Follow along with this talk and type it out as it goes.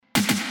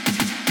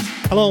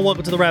Hello and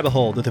welcome to The Rabbit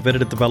Hole, the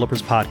Definitive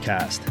Developers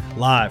Podcast,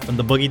 live from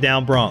the Boogie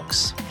Down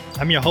Bronx.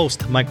 I'm your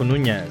host, Michael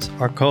Nunez,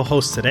 our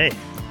co-host today,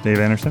 Dave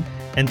Anderson.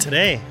 And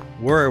today,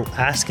 we're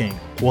asking,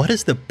 what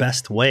is the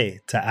best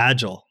way to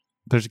Agile?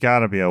 There's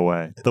got to be a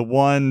way. The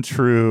one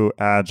true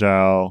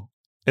Agile,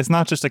 it's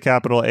not just a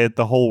capital A,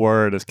 the whole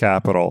word is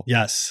capital.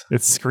 Yes.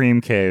 It's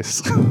scream case.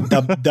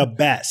 the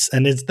best,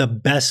 and it's the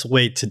best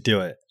way to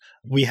do it.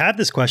 We have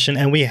this question,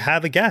 and we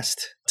have a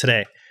guest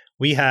today.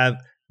 We have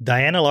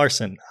Diana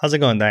Larsen. How's it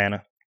going,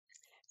 Diana?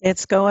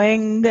 It's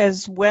going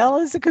as well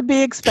as it could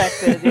be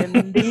expected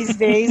in these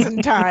days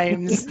and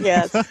times.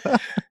 Yes.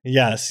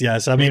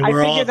 Yes. I mean, I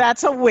figure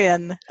that's a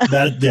win.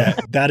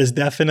 That is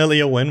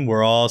definitely a win.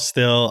 We're all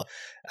still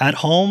at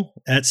home,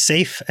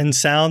 safe and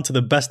sound to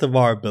the best of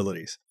our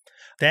abilities.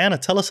 Diana,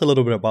 tell us a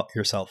little bit about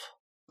yourself.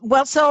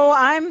 Well, so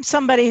I'm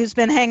somebody who's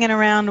been hanging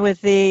around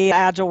with the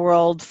Agile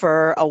world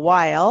for a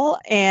while,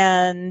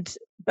 and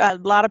a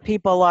lot of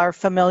people are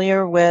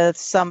familiar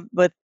with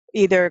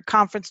either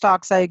conference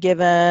talks I've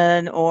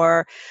given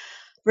or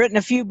written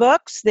a few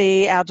books.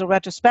 The Agile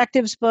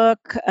Retrospectives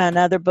book,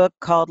 another book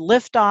called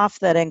Liftoff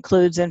that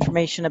includes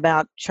information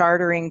about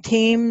chartering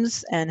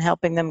teams and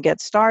helping them get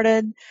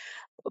started.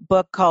 A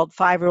book called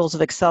 5 Rules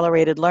of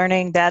Accelerated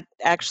Learning. That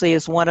actually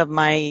is one of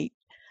my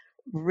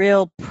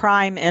real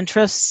prime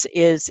interests,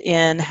 is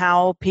in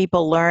how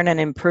people learn and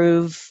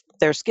improve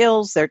their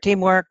skills, their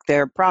teamwork,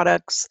 their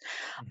products,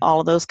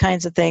 all of those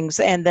kinds of things.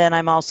 And then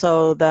I'm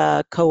also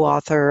the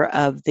co-author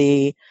of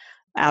the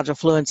Agile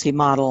Fluency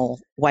Model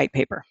white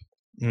paper.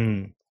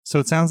 So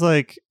it sounds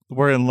like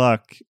we're in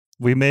luck.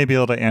 We may be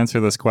able to answer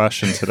this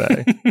question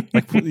today.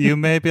 Like, you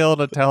may be able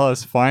to tell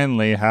us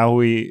finally how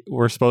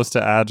we're supposed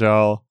to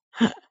Agile.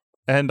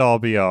 End all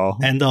be all.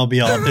 End all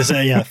be all. This is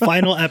a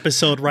final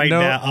episode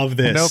now of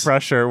this. No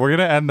pressure. We're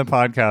going to end the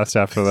podcast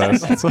after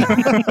this.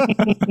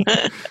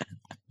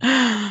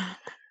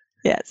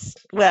 Yes.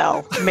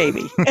 Well,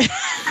 maybe.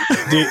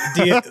 do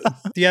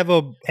you have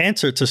an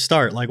answer to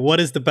start? Like,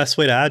 what is the best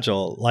way to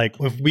Agile? Like,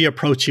 if we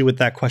approach you with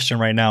that question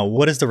right now,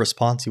 what is the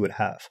response you would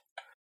have?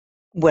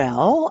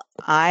 Well,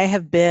 I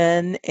have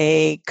been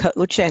a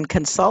coach and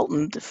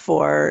consultant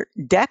for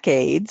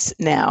decades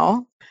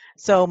now.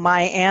 So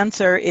my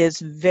answer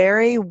is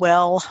very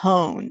well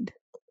honed.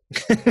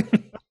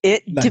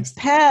 It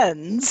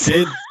depends.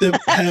 It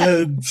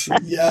depends.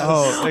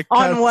 Yes.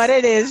 On what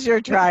it is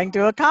you're trying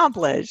to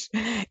accomplish.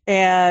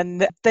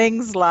 And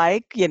things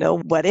like,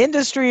 what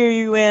industry are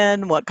you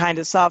in? What kind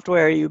of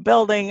software are you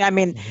building? I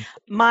mean,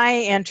 my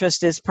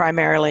interest is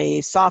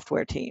primarily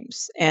software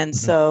teams. And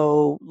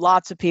so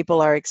lots of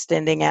people are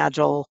extending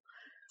Agile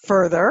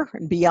further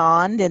and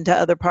beyond into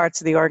other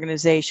parts of the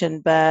organization.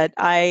 But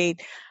I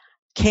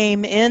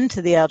came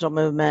into the Agile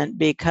movement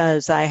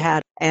because I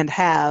had and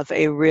have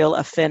a real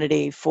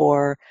affinity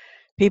for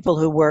people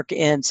who work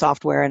in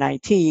software and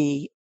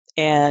IT.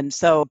 And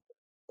so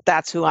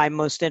that's who I'm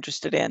most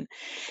interested in.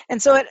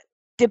 And so it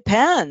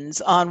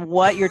depends on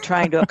what you're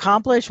trying to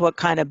accomplish, what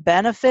kind of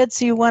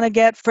benefits you want to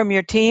get from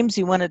your teams.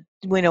 You want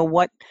to,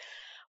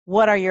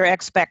 what are your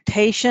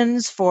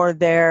expectations for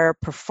their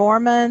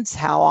performance?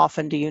 How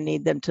often do you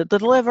need them to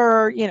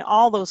deliver?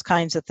 All those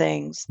kinds of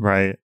things.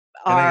 Right.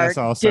 Are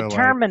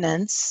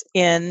determinants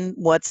in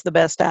what's the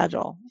best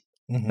Agile.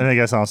 And I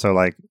guess also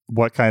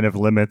what kind of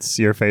limits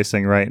you're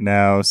facing right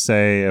now,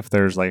 say if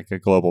there's a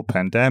global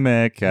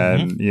pandemic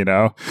and,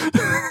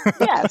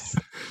 Yes.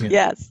 Yeah.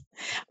 Yes.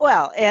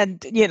 Well, and,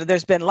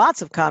 there's been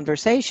lots of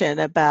conversation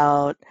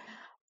about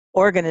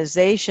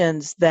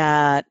organizations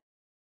that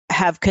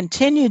have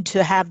continued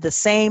to have the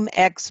same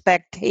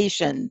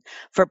expectation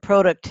for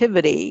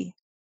productivity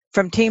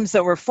from teams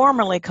that were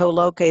formerly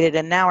co-located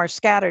and now are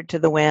scattered to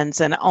the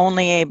winds and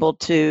only able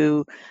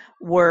to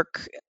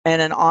work in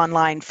an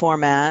online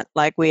format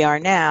like we are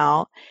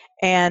now,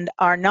 and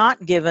are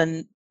not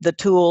given the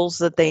tools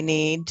that they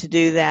need to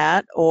do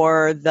that,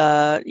 or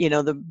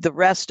the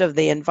rest of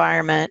the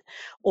environment.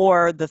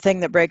 Or the thing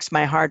that breaks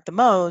my heart the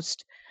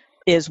most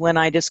is when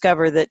I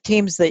discover that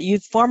teams that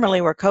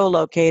formerly were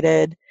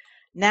co-located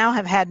now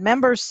have had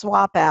members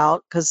swap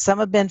out because some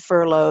have been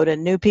furloughed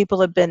and new people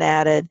have been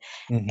added,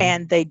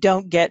 and they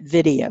don't get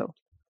video.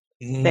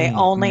 They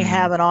only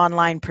have an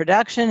online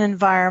production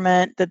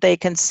environment that they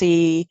can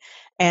see,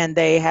 and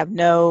they have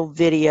no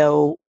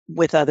video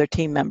with other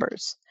team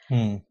members.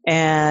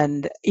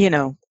 And,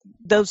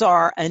 those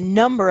are a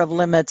number of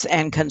limits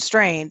and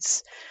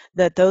constraints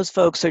that those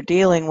folks are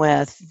dealing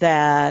with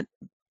that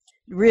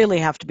really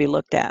have to be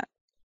looked at.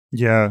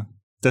 Yeah,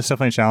 that's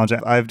definitely a challenge.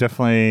 I've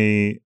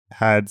definitely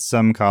had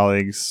some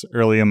colleagues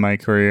early in my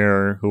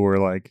career who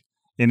were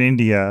in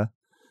India,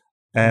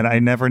 and I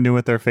never knew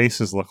what their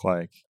faces looked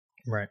like.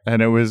 Right.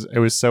 And it was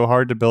so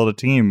hard to build a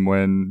team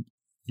when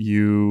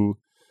you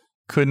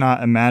could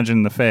not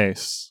imagine the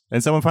face.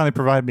 And someone finally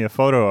provided me a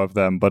photo of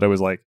them, but it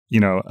was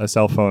a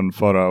cell phone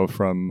photo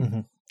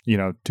from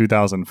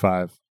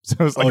 2005. So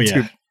it was 1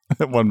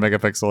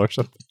 megapixel or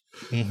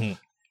something.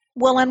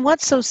 Well, and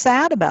what's so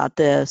sad about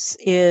this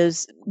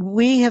is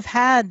we have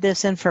had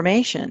this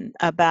information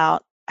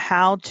about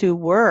how to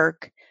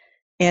work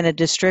in a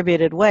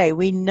distributed way.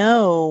 We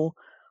know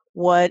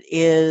what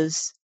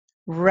is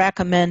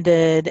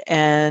recommended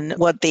and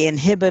what the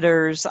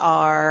inhibitors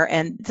are,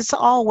 and it's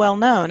all well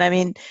known. I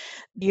mean,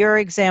 your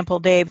example,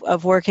 Dave,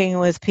 of working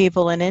with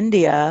people in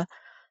India,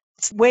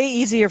 it's way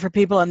easier for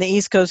people on the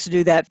East Coast to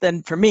do that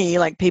than for me,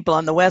 like people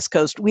on the West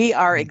Coast. We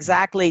are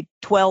exactly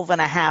 12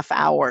 and a half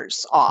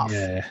hours off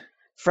Yeah.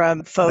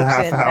 from folks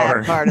in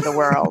that part of the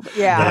world.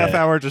 Yeah. The half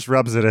hour just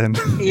rubs it in.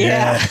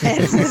 Yeah.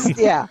 It's just,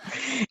 yeah.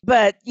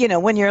 But,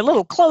 when you're a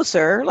little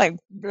closer, like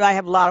I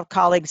have a lot of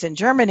colleagues in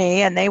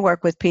Germany and they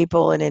work with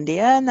people in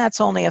India, and that's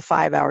only a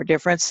 5-hour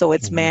difference. So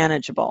it's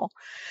manageable.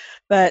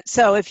 But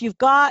so if you've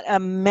got a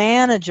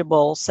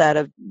manageable set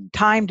of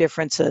time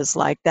differences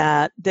like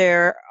that,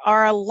 there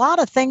are a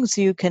lot of things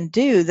you can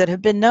do that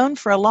have been known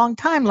for a long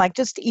time, like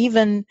just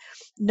even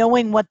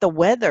knowing what the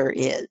weather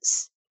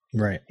is.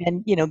 Right.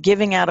 And,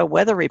 giving out a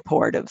weather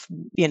report of,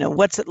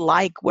 what's it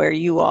like where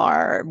you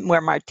are,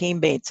 where my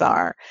teammates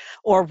are,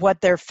 or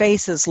what their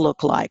faces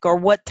look like, or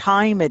what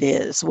time it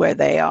is where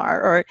they are,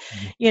 or,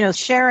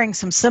 sharing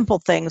some simple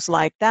things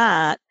like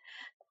that.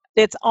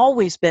 It's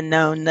always been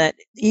known that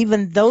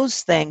even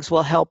those things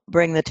will help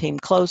bring the team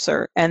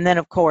closer. And then,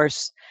 of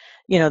course,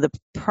 the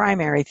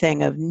primary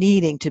thing of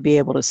needing to be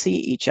able to see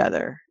each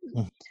other,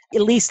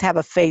 at least have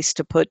a face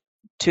to put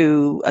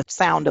to a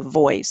sound of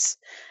voice,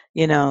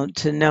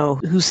 to know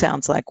who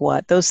sounds like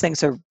what. Those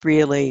things are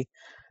really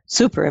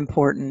super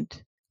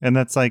important. And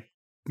that's like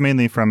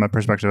mainly from a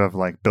perspective of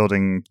like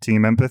building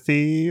team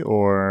empathy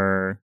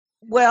or?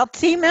 Well,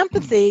 team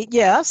empathy,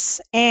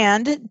 yes.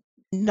 And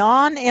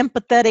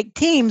non-empathetic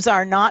teams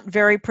are not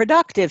very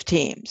productive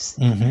teams.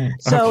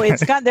 So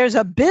there's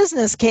a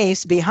business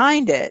case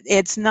behind it.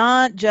 It's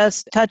not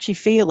just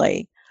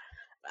touchy-feely.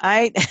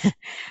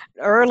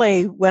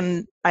 Early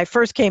when I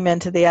first came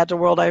into the Agile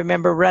world, I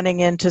remember running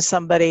into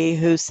somebody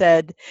who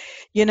said,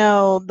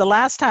 the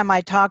last time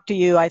I talked to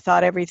you, I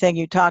thought everything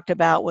you talked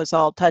about was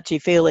all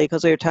touchy-feely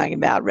because we were talking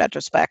about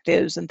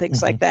retrospectives and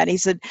things like that. He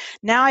said,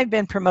 now I've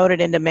been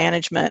promoted into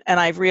management and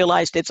I've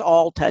realized it's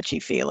all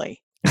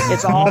touchy-feely.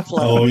 It's all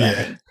flow.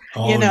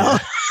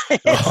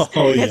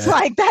 It's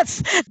like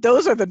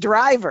those are the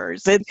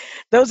drivers.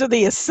 Those are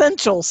the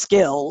essential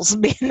skills,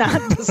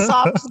 not the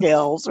soft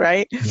skills,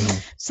 right?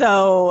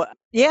 So,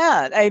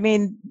 I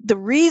mean, the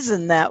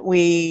reason that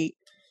we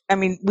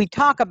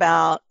talk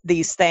about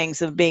these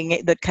things of being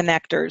the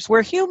connectors.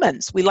 We're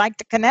humans. We like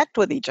to connect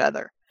with each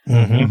other.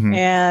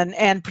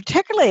 And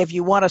particularly if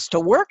you want us to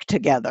work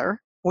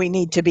together, we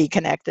need to be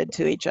connected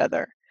to each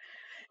other.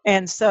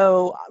 And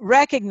so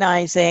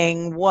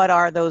recognizing what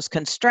are those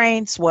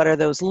constraints, what are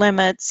those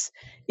limits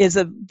is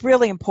a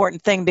really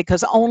important thing,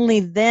 because only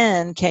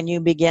then can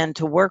you begin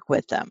to work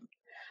with them.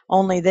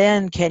 Only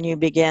then can you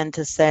begin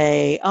to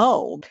say,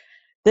 oh,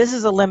 this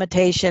is a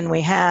limitation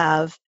we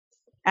have.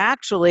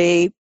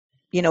 Actually,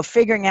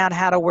 figuring out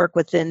how to work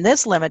within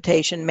this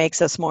limitation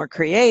makes us more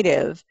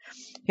creative.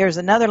 Here's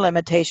another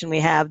limitation we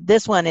have.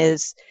 This one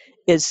is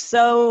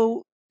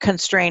so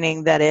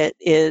constraining that it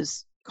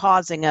is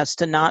causing us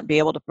to not be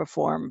able to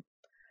perform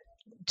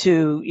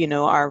to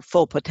our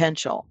full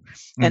potential.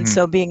 And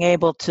so being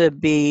able to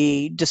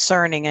be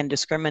discerning and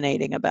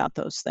discriminating about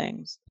those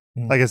things.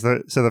 I guess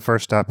the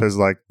first step is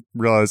like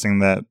realizing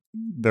that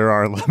there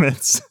are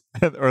limits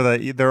or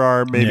that there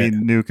are maybe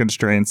new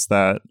constraints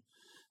that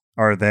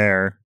are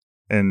there,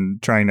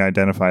 and trying to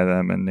identify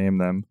them and name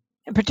them.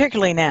 And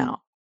particularly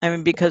now,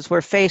 because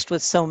we're faced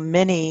with so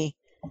many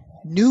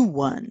new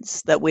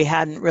ones that we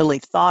hadn't really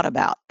thought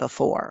about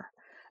before.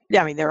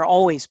 There have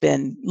always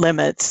been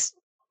limits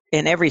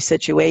in every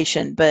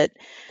situation, but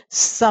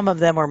some of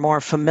them are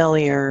more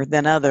familiar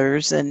than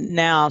others, and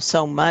now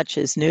so much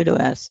is new to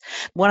us.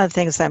 One of the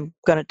things I'm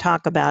going to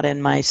talk about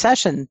in my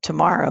session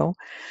tomorrow,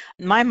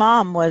 my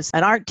mom was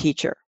an art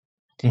teacher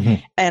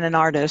and an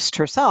artist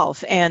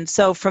herself. And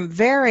so from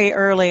very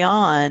early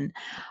on,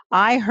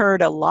 I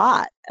heard a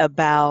lot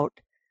about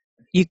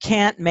you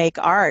can't make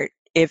art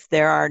if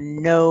there are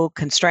no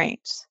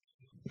constraints.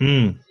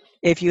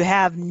 If you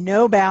have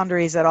no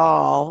boundaries at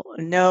all,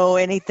 no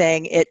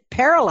anything, it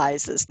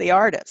paralyzes the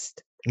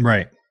artist.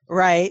 Right.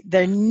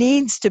 There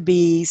needs to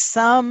be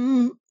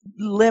some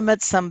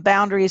limits, some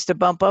boundaries to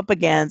bump up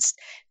against.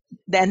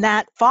 And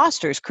that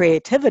fosters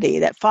creativity,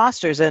 that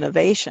fosters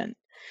innovation.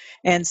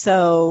 And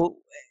so,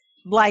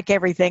 like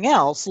everything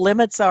else,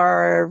 limits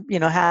are,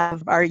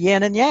 are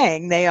yin and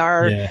yang.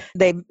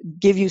 They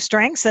give you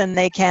strengths and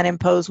they can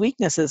impose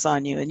weaknesses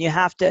on you. And you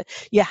have to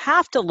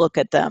look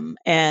at them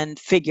and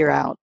figure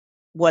out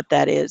what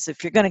that is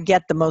if you're going to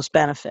get the most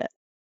benefit.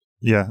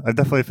 Yeah, I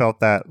definitely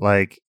felt that,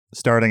 like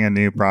starting a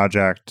new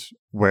project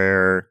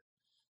where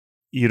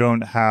you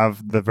don't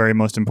have the very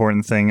most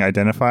important thing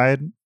identified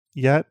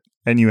yet,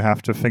 and you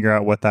have to figure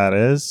out what that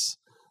is.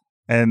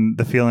 And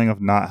the feeling of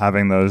not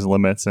having those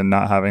limits and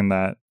not having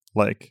that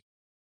like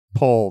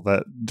pull,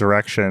 that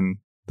direction,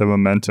 the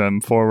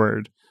momentum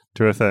forward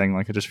to a thing,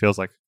 like it just feels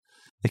like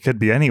it could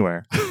be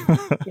anywhere.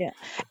 Yeah.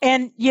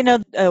 And,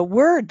 a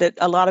word that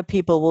a lot of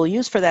people will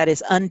use for that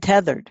is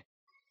untethered.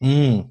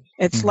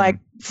 It's like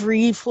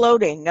free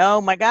floating.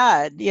 Oh my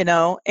God,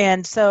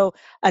 and so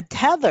a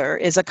tether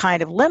is a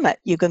kind of limit.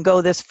 You can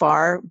go this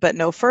far, but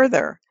no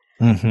further.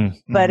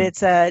 But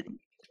it's a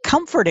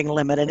comforting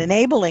limit, an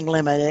enabling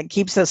limit. And it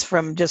keeps us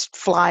from just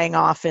flying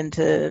off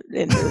into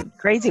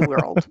crazy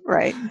world,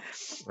 right?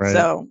 Right.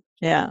 So,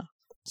 yeah.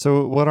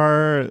 So what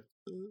are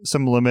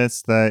some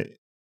limits that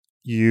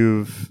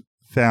you've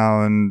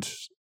found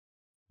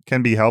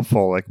can be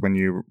helpful, like when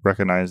you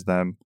recognize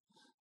them?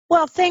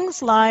 Well,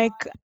 things like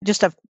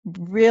just a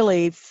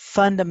really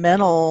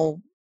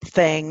fundamental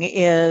thing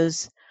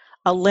is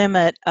a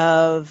limit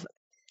of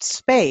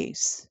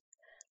space.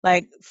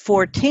 Like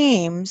for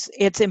teams,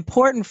 it's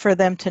important for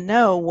them to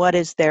know what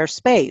is their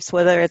space,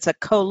 whether it's a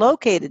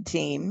co-located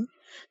team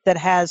that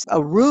has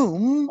a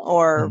room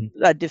or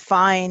a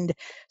defined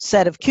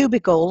set of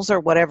cubicles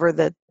or whatever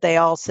that they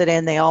all sit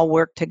in, they all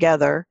work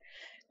together.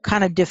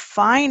 Kind of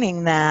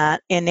defining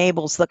that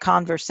enables the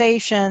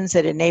conversations,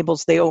 it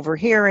enables the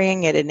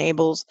overhearing, it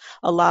enables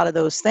a lot of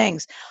those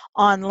things.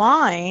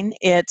 Online,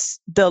 it's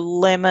the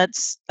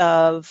limits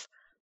of,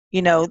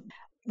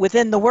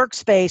 within the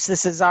workspace,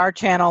 this is our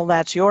channel,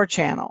 that's your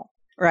channel,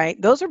 right?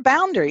 Those are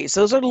boundaries,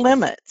 those are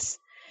limits.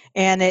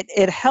 And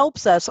it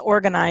helps us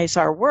organize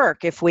our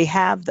work if we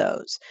have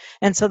those.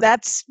 And so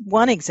that's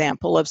one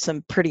example of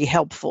some pretty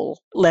helpful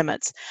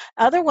limits.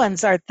 Other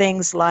ones are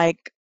things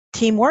like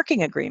team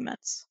working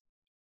agreements.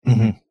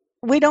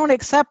 We don't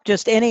accept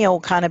just any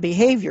old kind of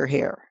behavior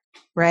here,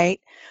 right?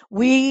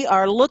 We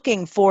are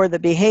looking for the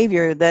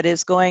behavior that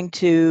is going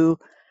to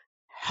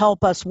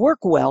help us work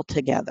well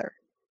together.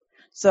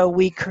 So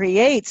we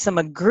create some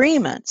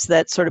agreements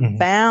that sort of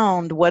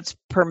bound what's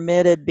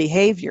permitted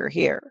behavior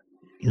here.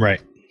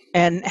 Right.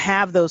 And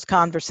have those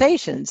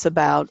conversations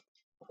about,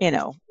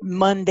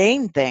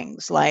 mundane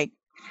things like,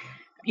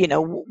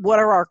 what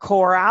are our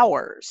core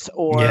hours,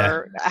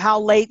 or how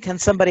late can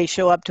somebody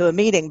show up to a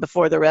meeting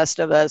before the rest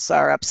of us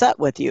are upset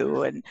with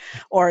you,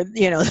 or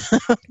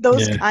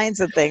those kinds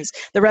of things.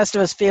 The rest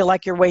of us feel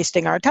like you're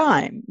wasting our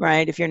time,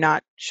 right? If you're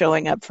not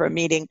showing up for a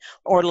meeting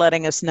or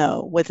letting us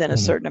know within a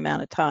certain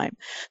amount of time.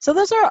 So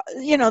those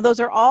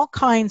are all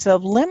kinds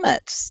of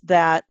limits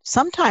that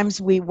sometimes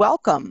we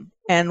welcome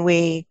and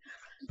we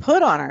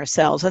put on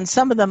ourselves. And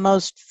some of the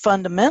most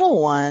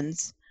fundamental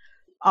ones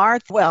are,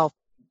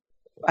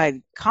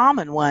 a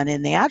common one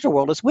in the Agile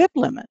world is WIP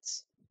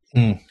limits.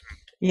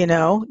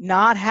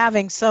 Not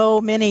having so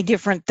many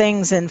different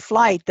things in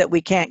flight that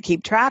we can't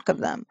keep track of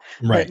them,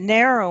 but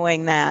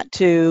narrowing that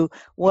to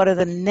what are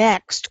the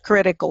next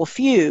critical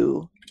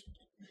few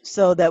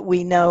so that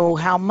we know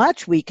how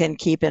much we can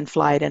keep in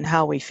flight and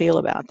how we feel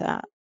about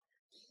that.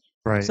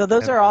 Right. So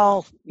those are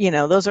all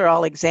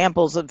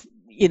examples of,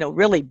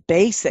 really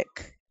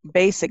basic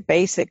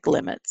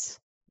limits.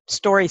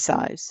 Story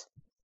size.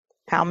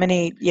 How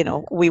many,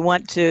 we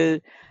want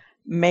to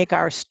make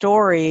our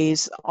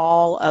stories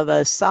all of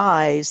a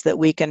size that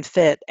we can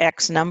fit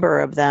X number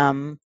of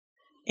them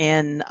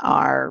in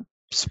our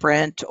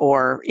sprint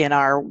or in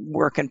our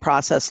work in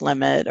process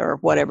limit or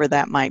whatever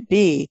that might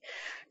be,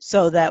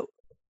 so that,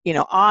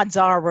 odds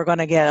are we're going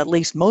to get at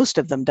least most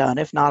of them done,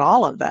 if not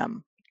all of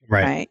them.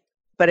 Right.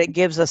 But it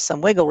gives us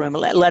some wiggle room.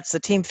 It lets the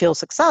team feel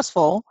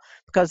successful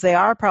because they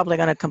are probably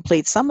going to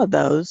complete some of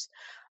those,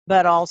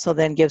 but also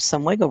then gives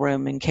some wiggle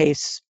room in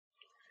case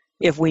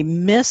if we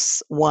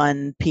miss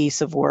one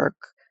piece of work,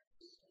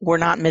 we're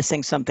not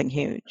missing something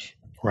huge.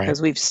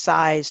 Because we've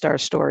sized our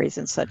stories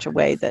in such a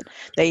way that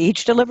they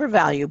each deliver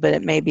value, but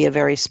it may be a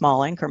very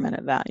small increment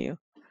of value.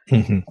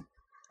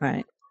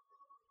 Right.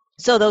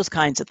 So those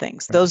kinds of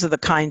things. Those are the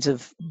kinds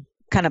of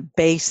kind of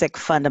basic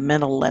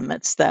fundamental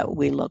limits that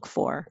we look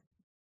for.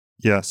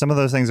 Yeah, some of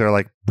those things are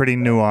like pretty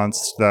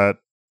nuanced that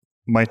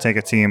might take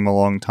a team a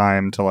long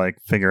time to like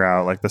figure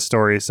out. Like the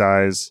story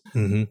size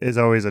is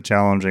always a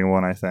challenging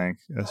one, I think,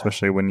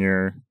 especially when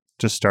you're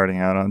just starting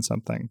out on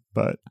something.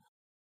 But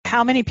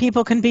how many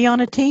people can be on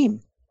a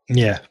team?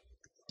 Yeah.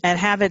 And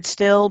have it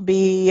still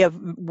be a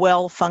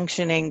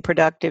well-functioning,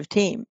 productive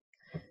team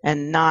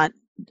and not,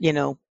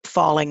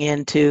 falling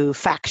into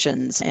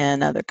factions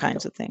and other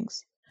kinds of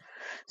things.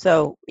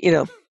 So,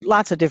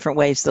 lots of different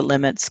ways the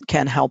limits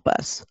can help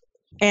us.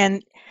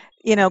 And,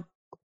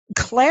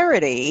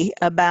 clarity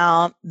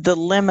about the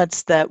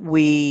limits that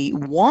we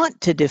want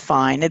to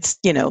define, it's,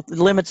 the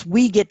limits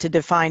we get to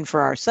define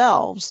for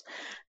ourselves.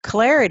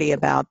 Clarity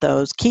about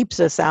those keeps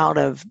us out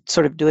of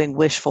sort of doing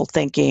wishful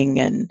thinking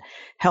and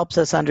helps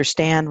us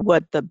understand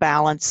what the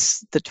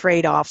balance, the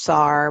trade-offs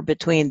are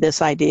between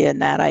this idea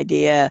and that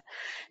idea,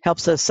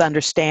 helps us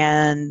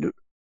understand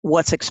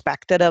what's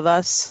expected of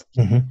us.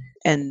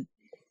 And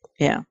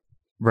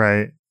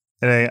right.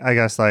 And I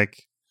guess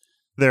like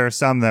there are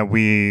some that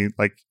we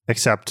like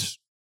accept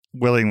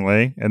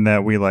willingly and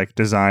that we like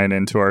design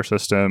into our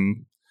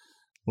system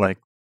like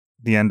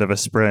the end of a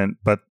sprint,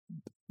 but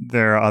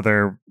there are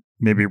other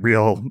maybe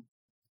real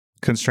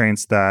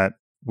constraints that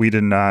we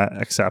did not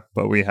accept,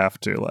 but we have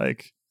to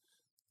like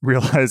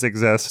realize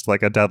exist,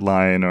 like a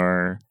deadline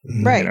or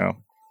something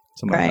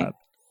like that.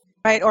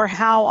 Right. Or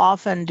how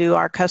often do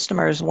our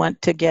customers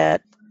want to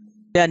get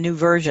a new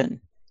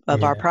version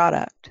of our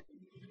product,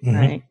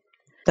 right?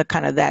 That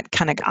kind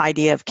of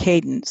idea of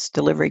cadence,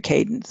 delivery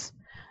cadence.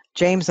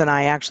 James and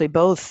I actually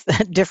both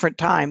at different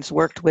times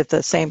worked with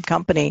the same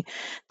company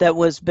that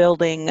was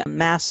building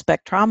mass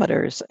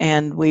spectrometers.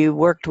 And we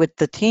worked with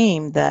the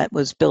team that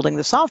was building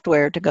the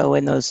software to go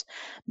in those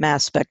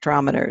mass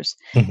spectrometers.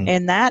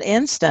 In that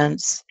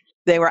instance,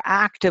 they were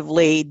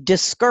actively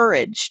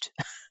discouraged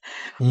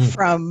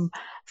from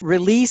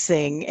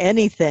releasing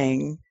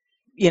anything,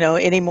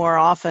 any more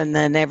often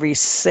than every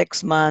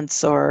 6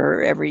 months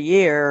or every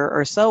year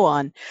or so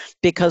on,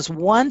 because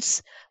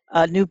once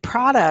a new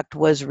product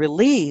was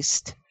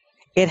released,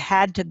 it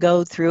had to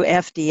go through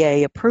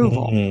FDA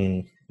approval.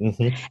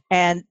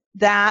 And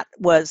that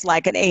was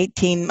like an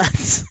 18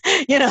 months,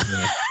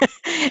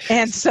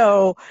 and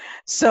so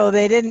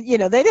they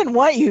didn't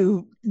want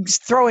you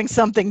throwing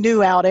something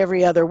new out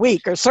every other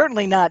week, or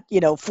certainly not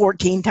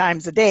 14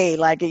 times a day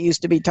like it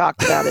used to be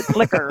talked about at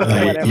Flickr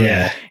or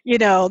whatever.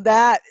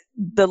 That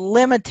the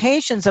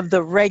limitations of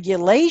the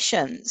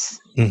regulations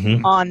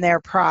on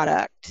their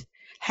product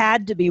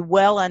had to be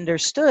well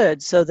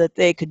understood so that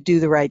they could do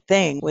the right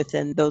thing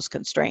within those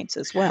constraints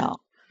as well.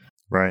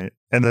 Right.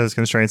 And those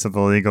constraints of the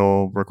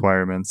legal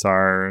requirements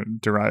are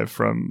derived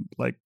from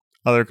like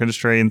other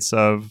constraints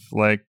of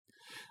like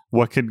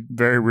what could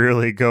very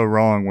rarely go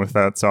wrong with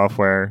that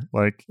software.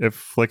 Like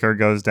if Flickr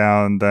goes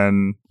down,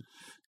 then,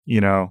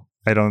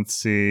 I don't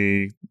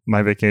see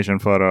my vacation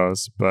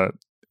photos, but,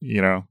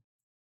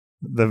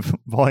 the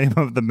volume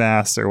of the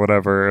mass or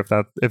whatever,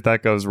 if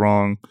that goes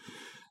wrong,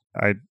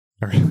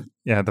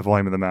 the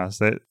volume of the mass.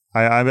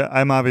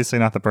 I'm obviously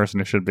not the person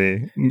who should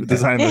be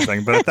designing this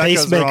thing, but if that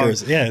goes wrong,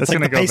 it's like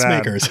the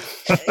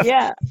pacemakers.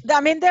 Yeah.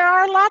 I mean, there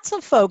are lots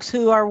of folks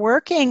who are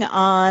working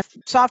on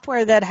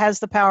software that has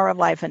the power of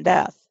life and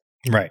death.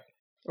 Right.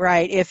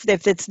 Right. If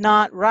it's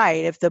not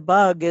right, if the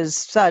bug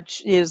is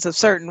a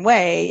certain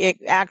way, it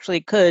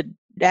actually could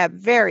have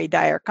very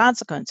dire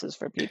consequences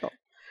for people.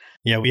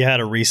 Yeah, we had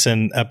a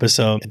recent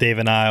episode, Dave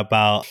and I,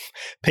 about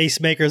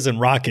pacemakers and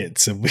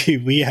rockets. And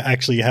we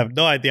actually have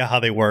no idea how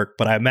they work.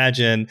 But I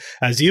imagine,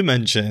 as you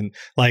mentioned,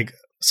 like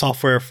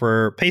software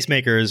for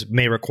pacemakers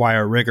may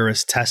require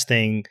rigorous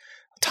testing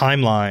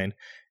timeline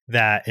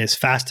that is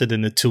faster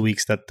than the 2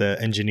 weeks that the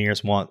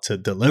engineers want to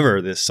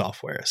deliver this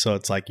software. So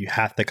it's like you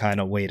have to kind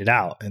of wait it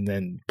out and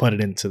then put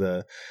it into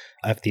the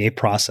FDA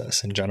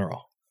process in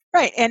general.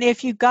 Right. And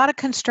if you've got a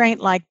constraint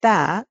like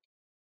that,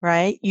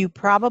 right, you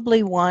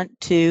probably want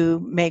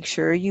to make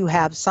sure you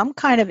have some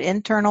kind of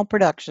internal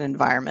production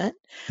environment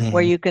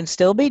where you can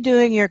still be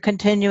doing your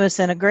continuous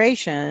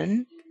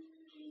integration,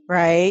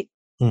 right?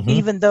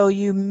 Even though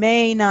you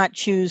may not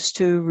choose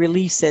to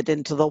release it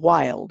into the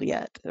wild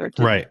yet or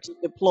to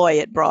deploy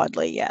it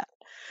broadly yet.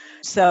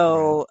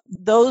 So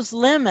those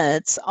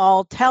limits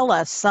all tell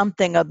us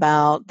something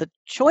about the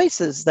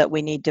choices that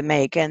we need to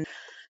make and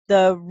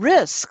the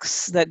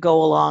risks that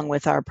go along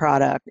with our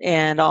product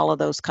and all of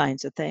those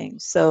kinds of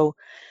things. So,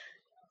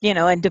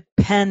 and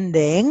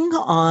depending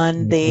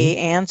on the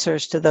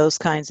answers to those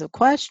kinds of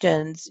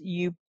questions,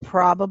 you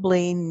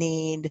probably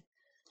need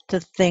to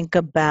think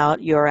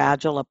about your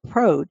Agile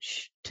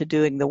approach to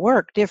doing the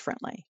work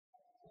differently.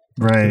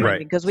 Right.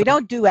 Because we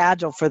don't do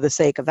Agile for the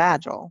sake of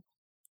Agile.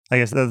 I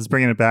guess that's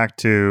bringing it back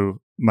to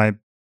my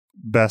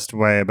best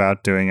way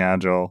about doing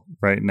Agile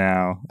right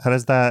now.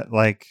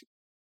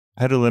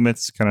 How do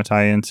limits kind of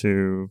tie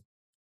into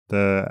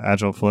the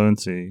Agile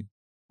Fluency?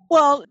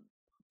 Well,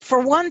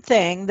 for one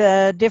thing,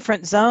 the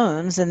different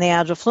zones in the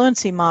Agile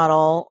Fluency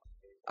model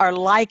are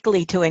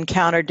likely to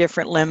encounter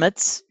different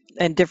limits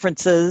and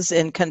differences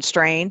in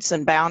constraints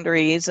and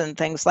boundaries and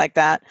things like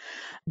that,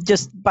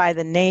 just by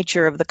the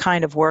nature of the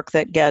kind of work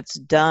that gets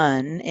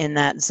done in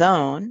that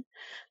zone.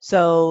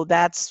 So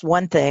that's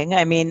one thing.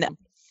 I mean,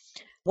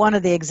 one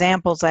of the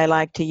examples I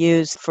like to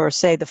use for,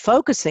 say, the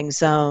focusing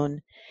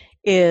zone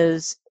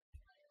is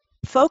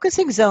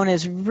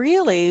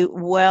really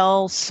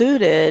well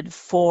suited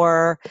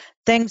for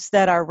things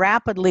that are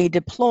rapidly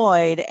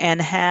deployed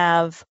and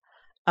have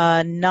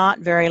a not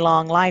very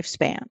long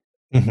lifespan.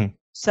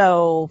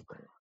 So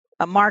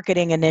a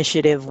marketing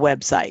initiative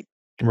website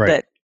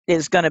that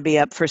is going to be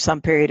up for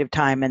some period of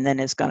time and then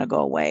is going to go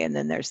away, and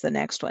then there's the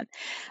next one.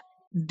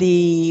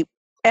 The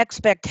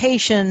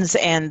expectations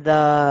and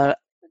the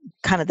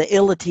kind of the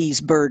illities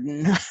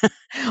burden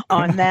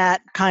on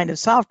that kind of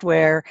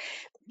software,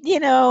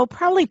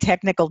 probably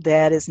technical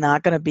debt is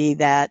not going to be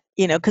that,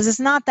 because it's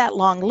not that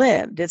long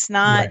lived. It's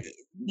not,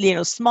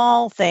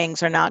 small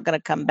things are not going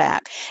to come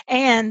back.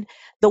 And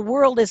the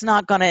world is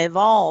not going to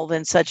evolve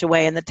in such a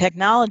way, and the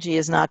technology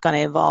is not going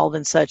to evolve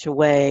in such a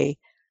way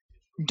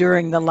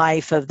during the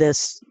life of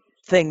this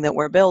thing that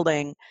we're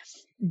building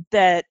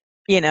that,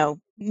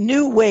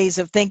 new ways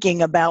of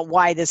thinking about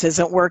why this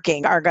isn't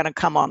working are going to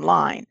come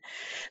online.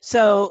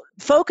 So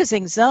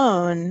focusing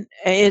zone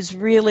is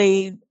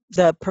really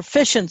the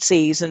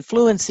proficiencies and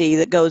fluency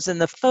that goes in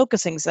the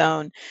focusing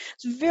zone.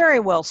 It's very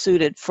well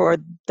suited for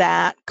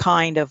that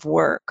kind of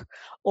work,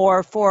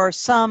 or for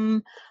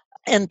some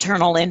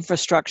internal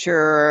infrastructure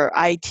or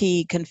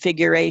IT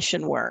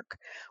configuration work.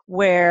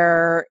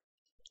 where,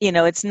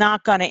 it's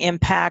not going to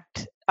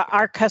impact.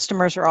 Our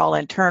customers are all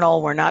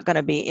internal. We're not going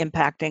to be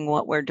impacting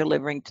what we're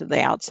delivering to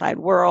the outside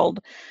world.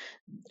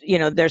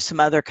 There's some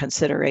other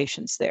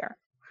considerations there.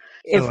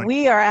 If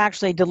we are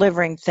actually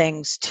delivering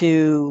things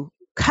to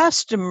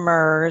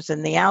customers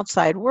in the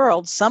outside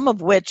world, some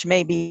of which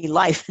may be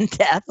life and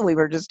death, we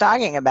were just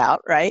talking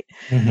about, right?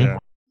 Yeah.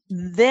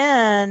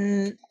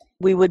 Then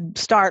we would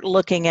start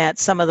looking at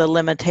some of the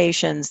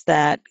limitations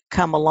that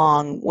come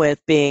along with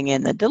being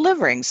in the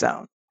delivering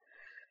zone.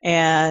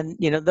 And,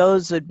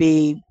 those would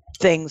be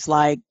things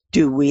like,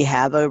 do we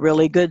have a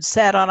really good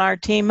set on our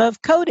team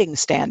of coding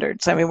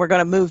standards? I mean, we're going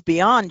to move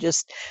beyond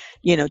just,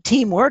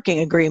 team working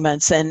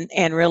agreements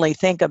and really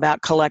think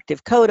about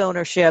collective code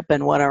ownership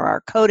and what are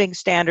our coding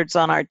standards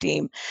on our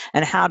team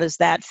and how does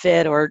that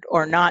fit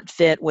or not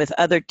fit with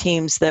other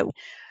teams that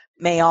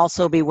may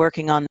also be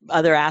working on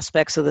other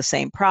aspects of the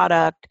same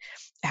product.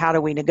 How do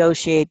we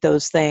negotiate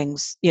those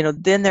things?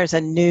 Then there's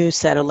a new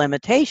set of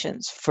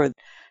limitations for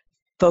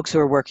folks who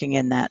are working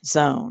in that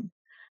zone.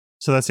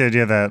 So that's the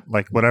idea that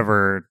like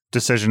whatever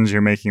decisions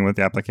you're making with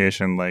the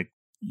application, like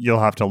you'll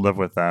have to live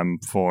with them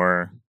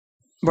for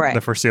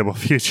the foreseeable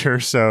future.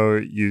 So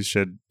you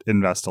should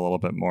invest a little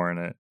bit more in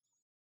it.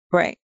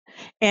 Right.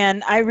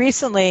 And I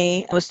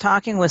recently was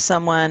talking with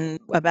someone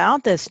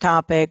about this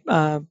topic,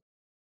 a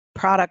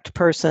product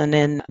person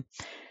in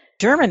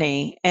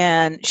Germany,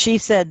 and she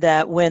said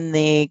that when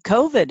the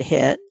COVID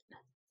hit,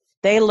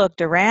 they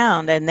looked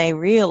around and they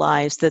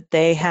realized that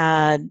they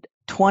had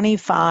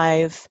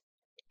 25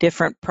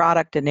 different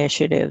product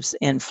initiatives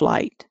in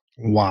flight.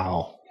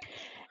 Wow.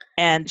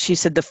 And she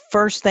said the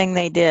first thing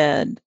they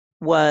did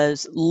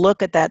was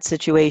look at that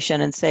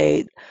situation and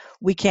say,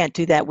 we can't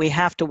do that. We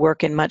have to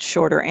work in much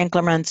shorter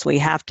increments. We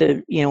have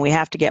to, we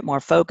have to get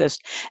more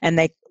focused. And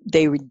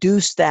they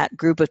reduced that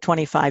group of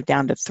 25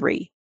 down to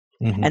 3.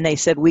 Mm-hmm. And they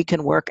said, we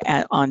can work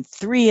on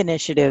 3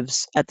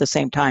 initiatives at the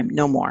same time,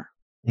 no more.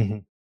 Mm-hmm.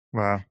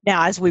 Wow.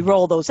 Now, as we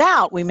roll those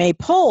out, we may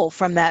pull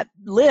from that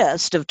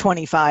list of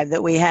 25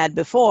 that we had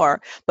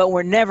before, but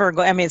we're never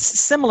going, it's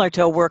similar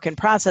to a work in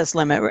process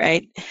limit,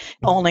 right?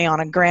 Mm-hmm. Only on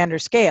a grander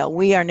scale.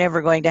 We are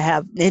never going to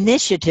have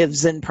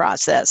initiatives in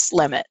process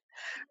limit,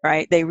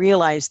 right? They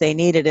realized they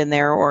needed in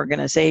their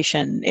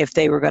organization if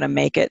they were going to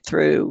make it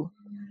through,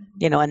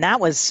 and that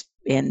was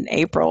in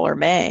April or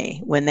May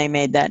when they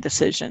made that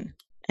decision.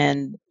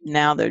 And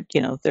now they're,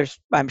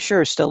 I'm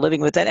sure still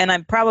living with it, and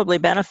I'm probably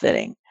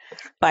benefiting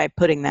by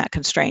putting that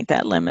constraint,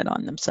 that limit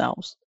on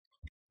themselves.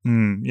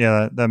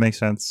 Yeah, that makes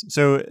sense.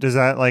 So does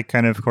that like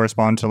kind of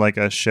correspond to like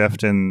a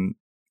shift in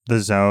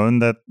the zone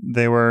that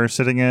they were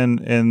sitting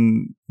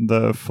in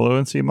the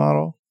fluency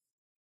model?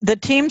 The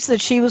teams that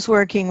she was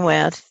working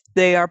with,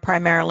 they are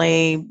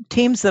primarily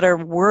teams that are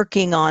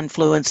working on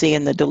fluency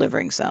in the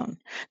delivering zone.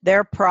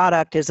 Their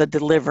product is a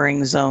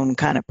delivering zone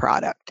kind of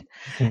product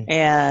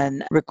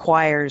and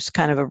requires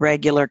kind of a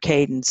regular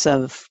cadence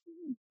of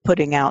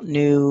putting out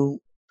new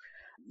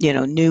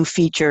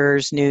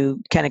features,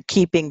 new kind of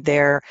keeping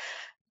their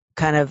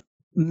kind of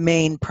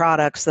main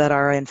products that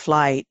are in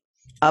flight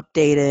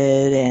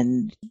updated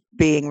and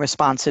being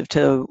responsive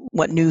to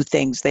what new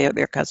things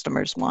their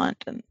customers want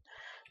and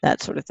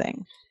that sort of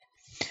thing.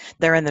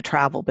 They're in the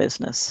travel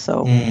business,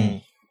 so yeah.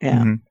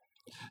 Mm-hmm.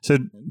 So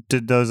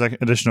did those like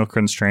additional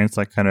constraints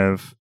like kind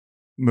of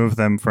move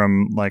them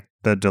from like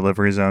the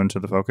delivery zone to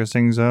the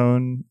focusing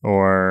zone,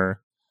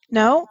 or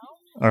no?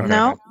 Okay.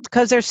 No,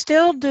 because they're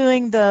still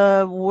doing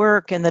the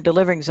work in the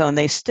delivering zone.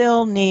 They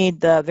still need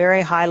the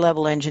very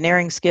high-level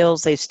engineering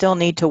skills. They still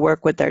need to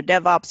work with their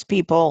DevOps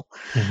people.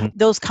 Mm-hmm.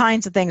 Those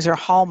kinds of things are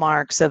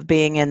hallmarks of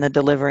being in the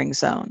delivering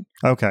zone.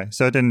 Okay,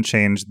 so it didn't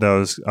change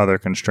those other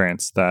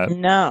constraints that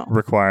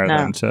require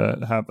them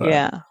to have that.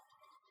 Yeah,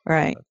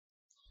 right.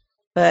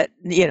 But,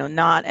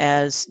 not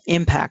as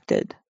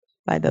impacted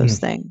by those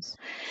things.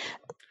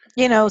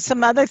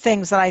 Some other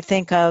things that I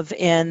think of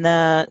in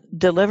the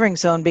delivering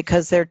zone,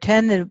 because they're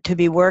tended to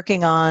be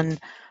working on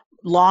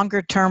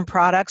longer term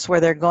products where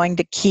they're going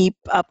to keep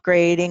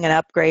upgrading and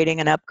upgrading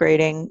and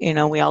upgrading.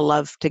 We all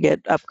love to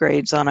get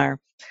upgrades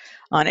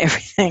on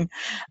everything.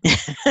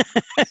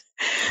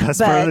 That's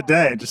part of the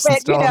day. Just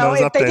install those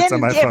updates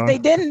on my phone. If they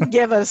didn't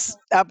give us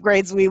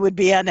upgrades, we would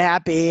be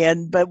unhappy.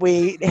 But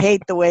we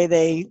hate the way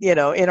they,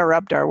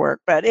 interrupt our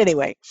work. But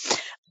anyway,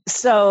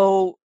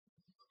 so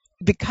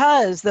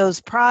because those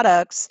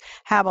products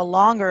have a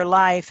longer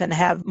life and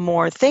have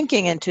more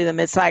thinking into them,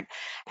 it's like,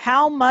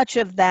 how much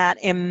of that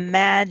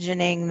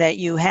imagining that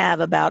you have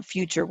about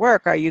future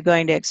work are you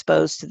going to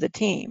expose to the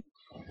team?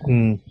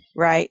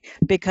 Right?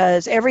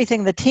 Because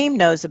everything the team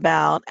knows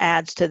about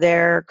adds to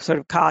their sort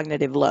of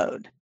cognitive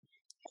load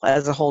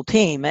as a whole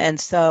team. And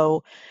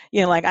so,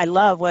 like I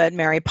love what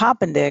Mary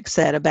Poppendick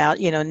said about,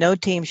 no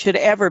team should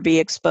ever be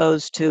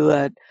exposed to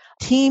a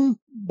team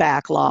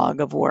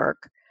backlog of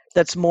work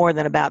that's more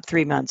than about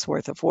 3 months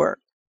worth of work.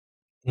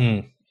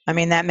 I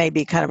mean, that may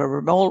be kind of a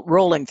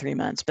rolling 3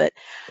 months, but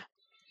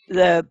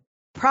the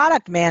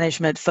product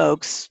management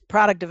folks,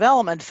 product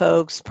development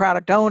folks,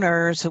 product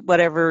owners,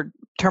 whatever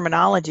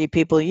terminology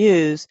people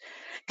use,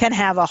 can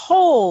have a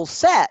whole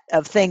set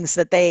of things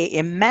that they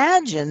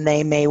imagine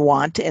they may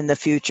want in the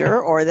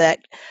future or that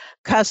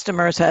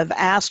customers have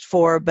asked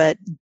for but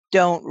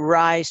don't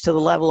rise to the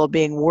level of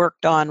being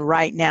worked on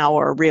right now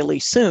or really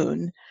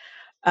soon.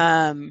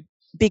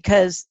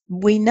 Because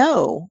we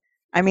know,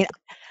 I mean,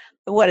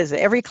 what is it?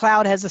 Every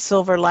cloud has a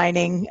silver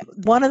lining.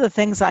 One of the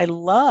things I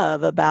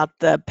love about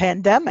the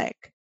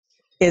pandemic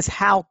is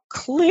how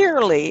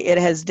clearly it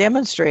has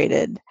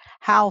demonstrated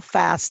how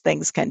fast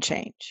things can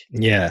change.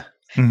 Yeah.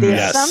 The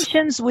Yes.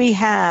 assumptions we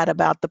had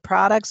about the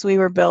products we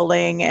were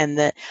building and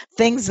the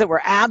things that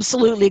were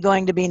absolutely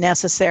going to be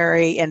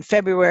necessary in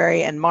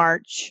February and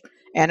March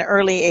and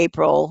early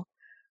April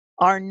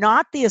are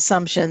not the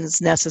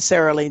assumptions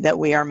necessarily that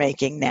we are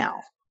making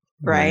now,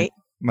 right?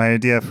 My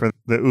idea for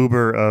the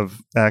Uber of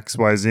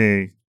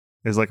XYZ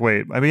is like,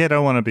 wait, I mean, I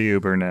don't want to be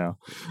Uber now.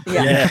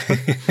 Yeah.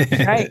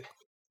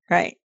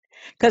 Right.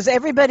 Because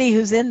everybody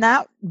who's in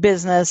that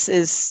business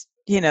is,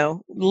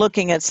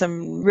 looking at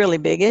some really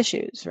big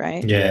issues,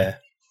 right? Yeah.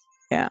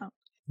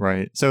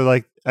 Right. So,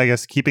 like, I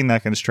guess keeping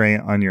that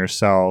constraint on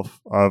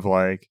yourself of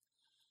like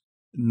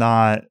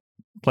not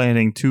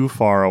planning too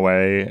far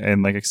away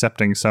and like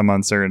accepting some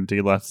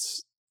uncertainty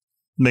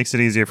makes it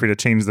easier for you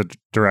to change the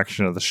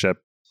direction of the ship.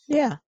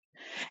 Yeah.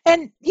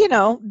 And,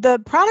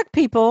 the product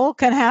people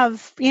can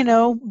have,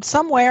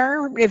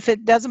 somewhere, if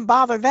it doesn't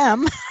bother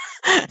them,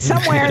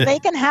 somewhere they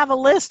can have a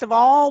list of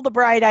all the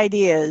bright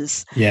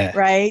ideas. Yeah.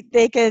 Right?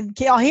 They can,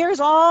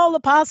 here's all the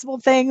possible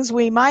things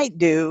we might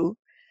do,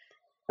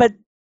 but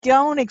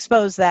don't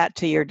expose that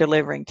to your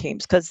delivering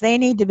teams because they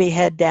need to be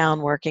head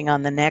down working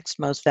on the next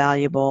most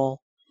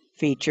valuable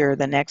feature,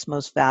 the next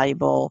most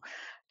valuable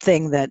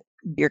thing that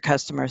your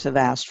customers have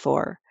asked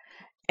for.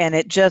 And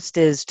it just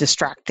is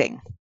distracting.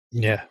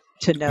 Yeah.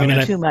 To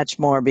know too much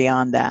more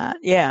beyond that.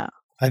 Yeah.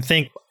 I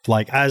think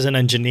like as an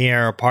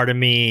engineer, part of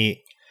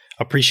me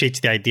appreciates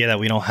the idea that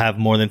we don't have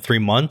more than 3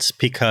 months,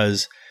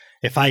 because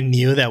if I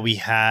knew that we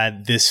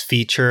had this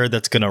feature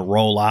that's going to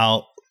roll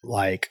out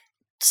like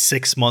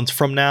 6 months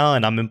from now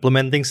and I'm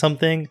implementing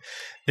something,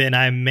 then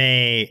I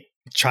may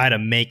try to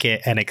make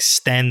it and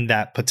extend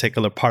that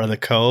particular part of the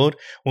code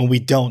when we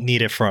don't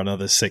need it for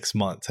another 6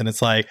 months. And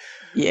it's like,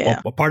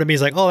 well, part of me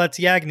is like, oh, that's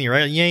Yagni,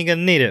 right? You ain't going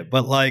to need it.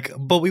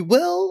 But we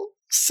will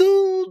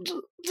soon.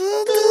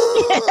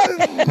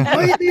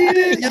 Might need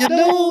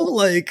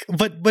it,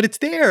 but it's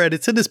there and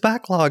it's in this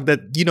backlog that,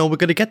 we're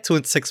going to get to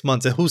in 6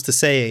 months. And who's to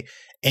say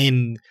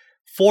in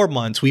 4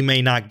 months, we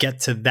may not get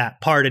to that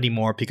part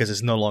anymore because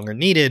it's no longer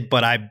needed,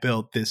 but I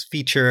built this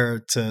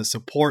feature to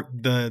support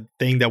the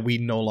thing that we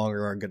no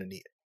longer are going to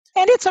need.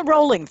 And it's a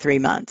rolling 3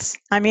 months.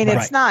 I mean,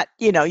 it's not,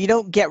 you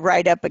don't get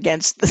right up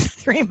against the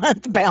 3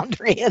 month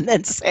boundary and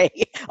then say,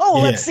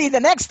 let's see the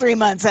next 3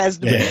 months has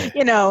to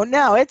be,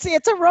 no, it's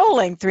a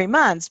rolling 3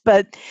 months,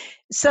 but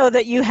so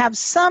that you have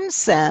some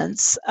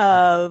sense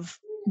of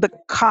the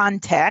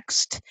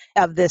context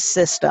of this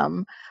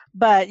system,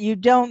 but you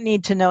don't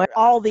need to know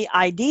all the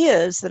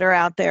ideas that are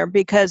out there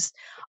because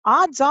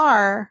odds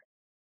are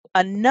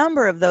a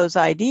number of those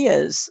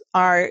ideas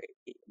are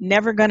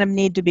never going to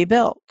need to be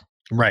built.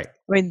 Right.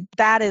 I mean,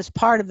 that is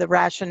part of the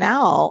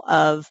rationale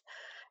of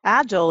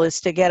Agile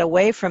is to get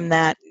away from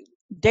that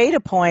data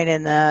point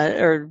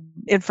or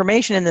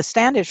information in the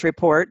Standish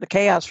report, the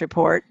chaos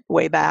report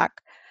way back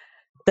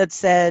that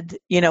said,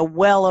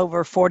 well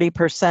over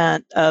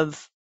 40%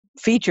 of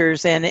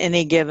features in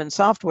any given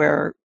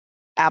software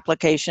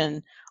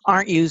application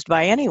aren't used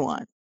by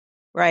anyone,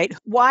 right?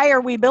 Why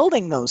are we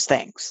building those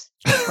things?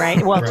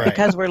 Right. Well, it's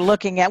because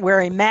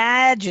we're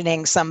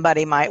imagining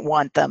somebody might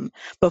want them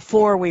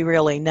before we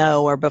really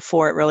know or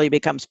before it really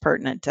becomes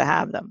pertinent to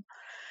have them.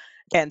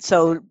 And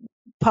so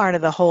part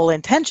of the whole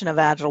intention of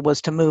Agile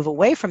was to move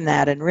away from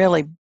that and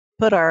really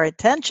put our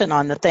attention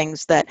on the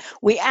things that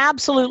we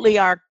absolutely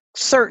are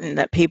certain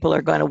that people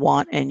are going to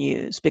want and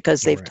use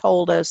because they've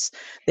told us,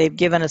 they've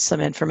given us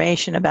some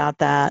information about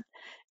that,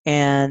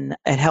 and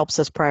it helps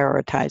us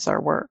prioritize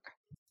our work.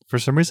 For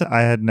some reason,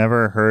 I had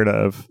never heard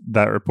of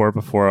that report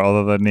before,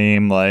 although the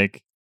name,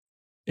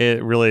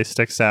 it really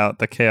sticks out,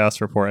 the chaos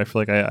report. I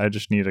feel like I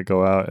just need to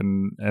go out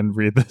and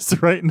read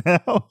this right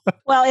now.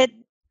 Well,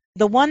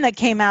 the one that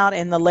came out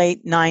in the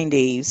late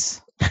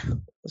 90s,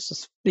 this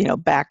is,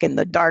 back in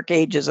the dark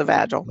ages of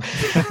Agile.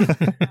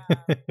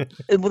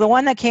 The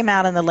one that came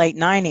out in the late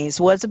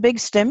 90s was a big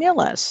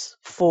stimulus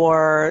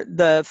for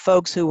the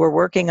folks who were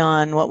working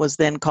on what was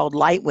then called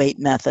lightweight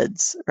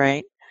methods,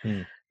 right?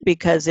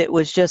 Because it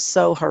was just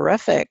so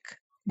horrific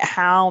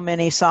how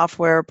many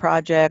software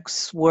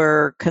projects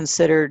were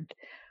considered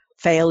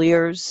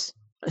failures.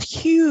 A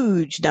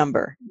huge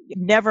number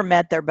never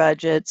met their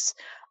budgets,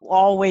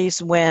 always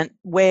went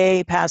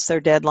way past their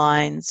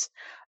deadlines,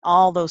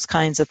 all those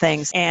kinds of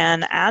things.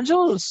 And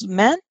Agile is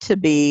meant to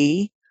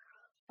be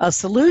a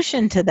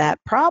solution to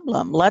that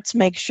problem. Let's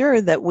make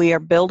sure that we are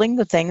building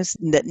the things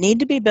that need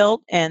to be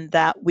built and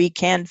that we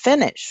can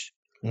finish.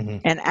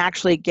 and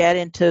actually get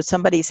into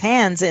somebody's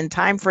hands in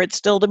time for it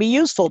still to be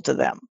useful to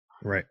them.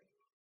 Right.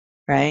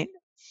 Right.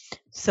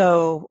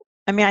 So,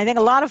 I mean, I think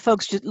a lot of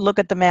folks just look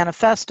at the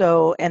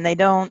manifesto and they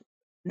don't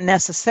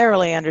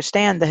necessarily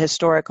understand the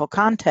historical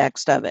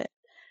context of it.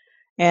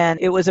 And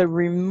it was a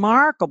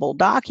remarkable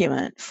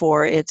document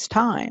for its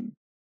time.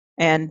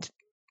 And,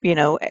 you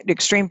know,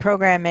 extreme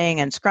programming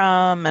and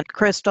Scrum and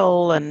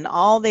Crystal and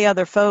all the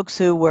other folks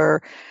who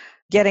were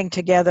getting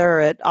together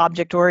at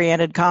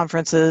object-oriented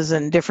conferences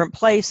and different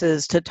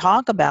places to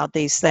talk about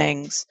these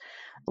things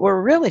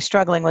were really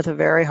struggling with a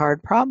very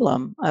hard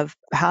problem of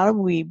how do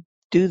we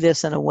do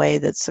this in a way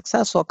that's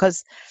successful?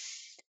 Because,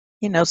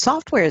 you know,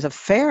 software is a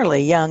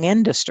fairly young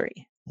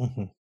industry.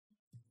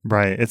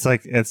 Right.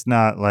 It's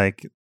not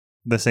like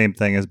the same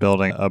thing as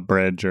building a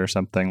bridge or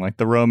something. Like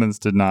the Romans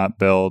did not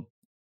build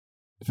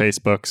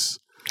Facebooks.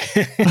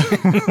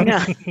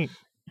 No.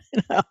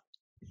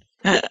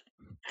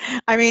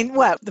 I mean,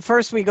 the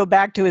first we go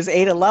back to is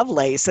Ada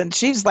Lovelace, and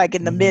she's like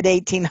in the mid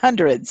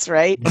 1800s,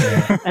 right?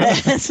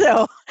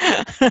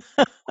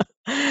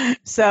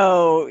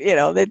 So, you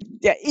know,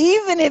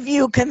 even if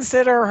you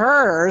consider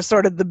her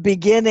sort of the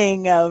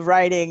beginning of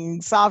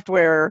writing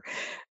software,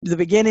 the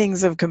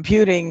beginnings of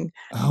computing.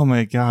 Oh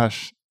my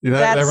gosh.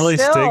 That really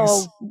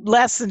stings.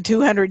 Less than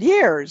 200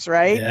 years,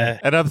 right? Yeah.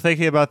 And I'm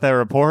thinking about that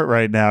report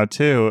right now,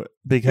 too,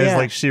 because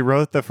like she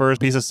wrote the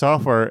first piece of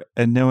software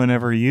and no one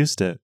ever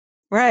used it.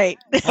 Right.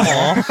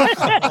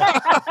 Aww.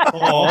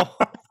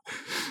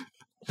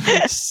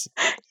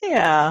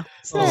 Yeah.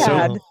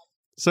 Sad.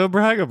 So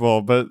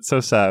braggable, but so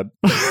sad.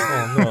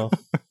 Oh, no.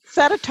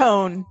 Set a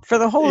tone for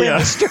the whole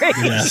industry.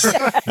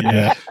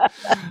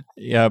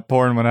 Yeah,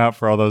 pouring one out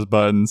for all those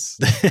buttons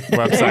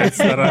websites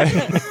that I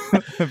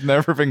have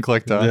never been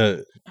clicked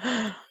on.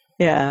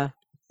 Yeah.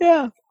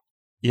 Yeah,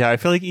 I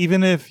feel like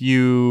even if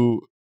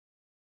you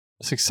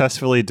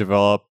successfully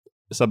develop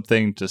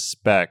something to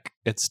spec,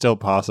 it's still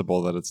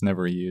possible that it's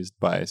never used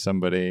by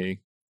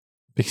somebody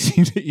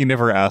because you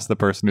never ask the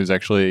person who's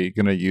actually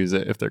going to use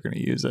it if they're going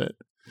to use it.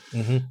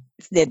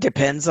 It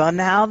depends on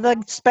how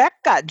the spec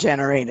got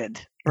generated.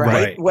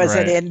 Right. Was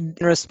it in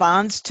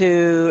response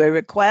to a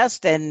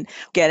request and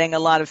getting a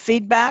lot of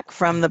feedback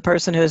from the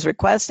person who's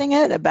requesting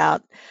it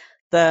about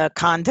the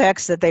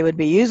context that they would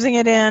be using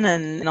it in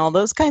and all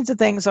those kinds of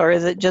things? Or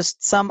is it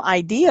just some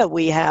idea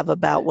we have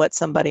about what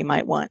somebody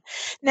might want?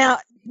 Now,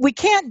 we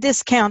can't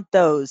discount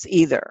those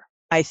either,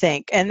 I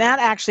think. And that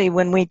actually,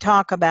 when we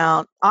talk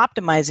about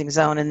optimizing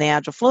zone in the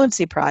Agile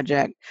Fluency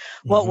Project,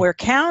 what we're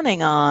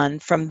counting on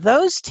from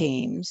those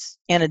teams,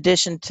 in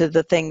addition to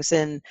the things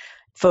in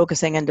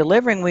focusing and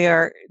delivering,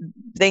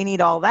 they need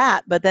all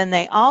that, but then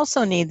they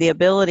also need the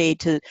ability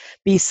to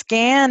be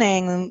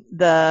scanning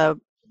the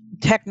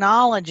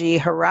technology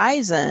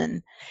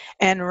horizon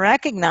and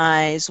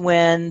recognize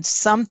when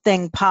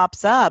something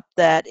pops up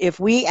that if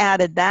we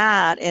added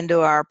that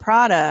into our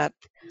product,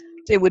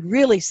 it would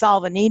really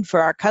solve a need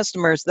for our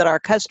customers that our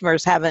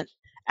customers haven't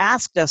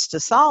asked us to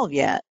solve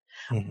yet.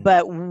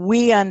 But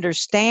we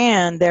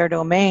understand their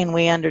domain,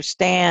 we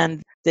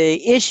understand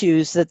the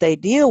issues that they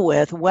deal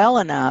with well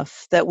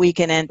enough that we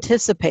can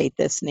anticipate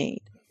this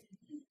need.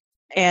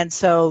 And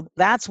so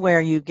that's where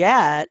you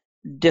get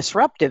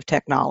disruptive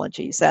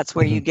technologies. That's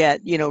where you get,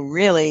 you know,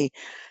 really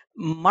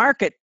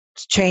market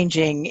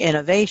changing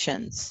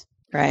innovations,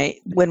 right?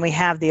 When we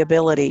have the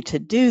ability to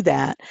do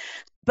that.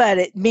 But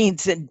it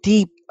means a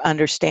deep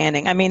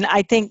understanding. I mean,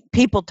 I think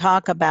people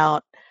talk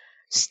about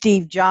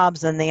Steve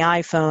Jobs and the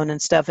iPhone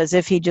and stuff as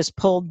if he just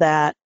pulled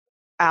that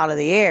out of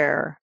the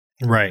air.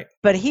 Right.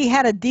 But he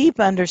had a deep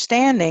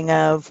understanding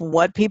of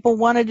what people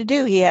wanted to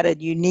do. He had a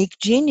unique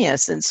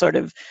genius in sort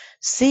of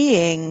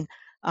seeing,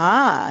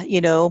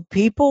 you know,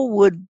 people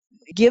would,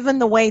 given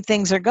the way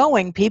things are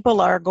going, people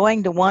are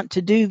going to want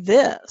to do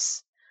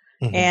this.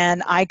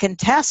 And I can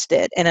test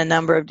it in a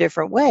number of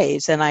different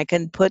ways, and I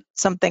can put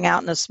something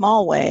out in a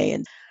small way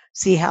and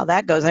see how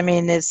that goes. I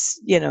mean, it's,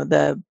 you know,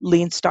 the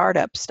lean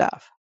startup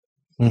stuff.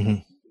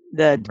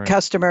 The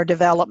customer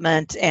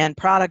development and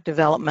product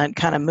development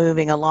kind of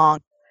moving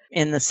along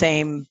at the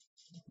same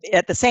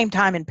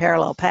time in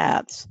parallel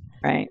paths,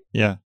 right?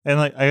 Yeah. And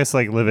like, I guess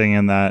like living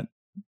in that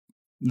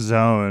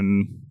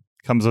zone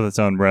comes with its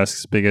own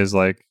risks because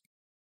like,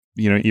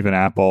 you know, even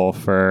Apple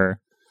for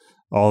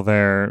all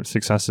their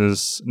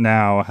successes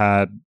now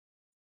had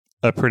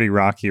a pretty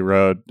rocky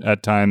road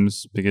at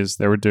times because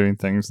they were doing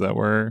things that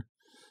were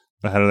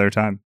ahead of their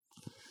time.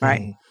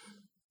 Right.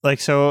 Like,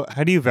 so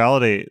how do you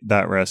validate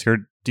that risk?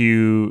 Or do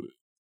you,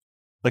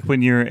 like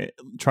when you're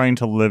trying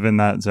to live in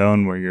that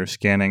zone where you're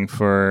scanning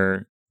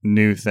for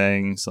new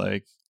things,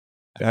 like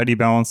how do you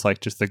balance like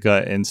just the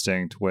gut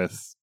instinct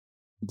with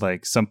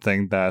like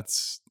something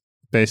that's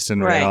based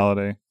in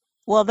reality?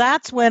 Well,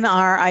 that's when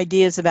our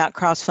ideas about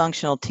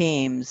cross-functional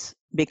teams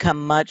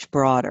become much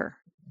broader.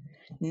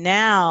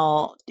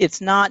 Now, it's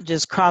not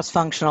just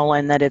cross-functional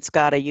in that it's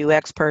got a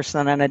UX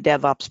person and a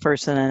DevOps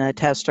person and a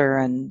tester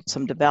and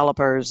some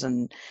developers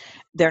and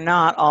they're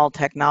not all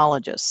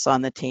technologists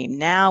on the team.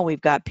 Now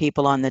we've got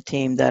people on the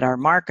team that are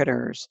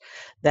marketers,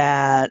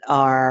 that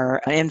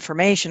are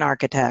information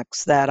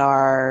architects, that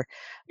are,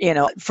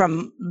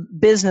 from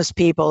business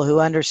people who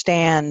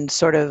understand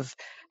sort of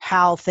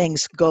how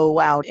things go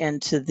out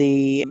into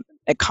the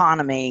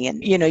economy.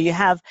 And, you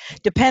have,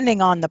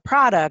 depending on the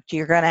product,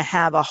 you're going to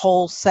have a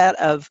whole set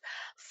of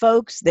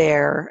folks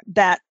there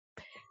that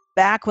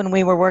back when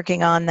we were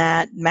working on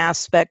that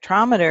mass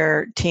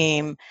spectrometer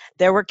team,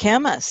 there were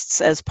chemists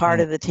as part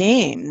of the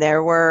team.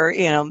 There were,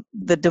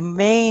 the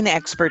domain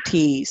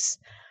expertise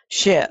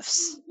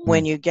shifts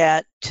when you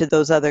get to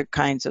those other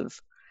kinds of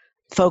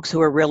folks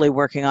who are really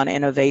working on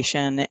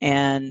innovation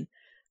and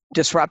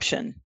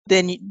disruption.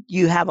 Then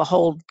you have a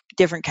whole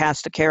different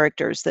cast of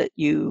characters that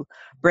you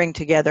bring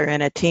together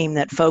in a team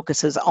that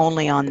focuses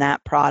only on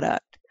that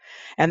product.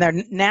 And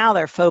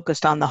they're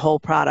focused on the whole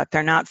product.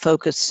 They're not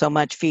focused so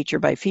much feature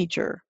by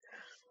feature,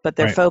 but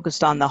they're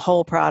focused on the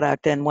whole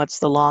product and what's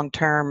the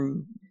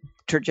long-term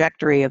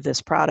trajectory of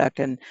this product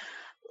and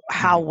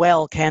how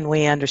well can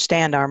we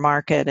understand our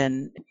market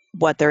and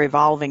what their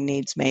evolving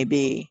needs may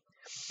be.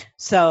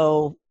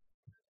 So,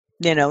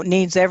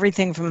 needs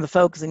everything from the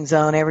focusing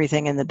zone,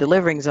 everything in the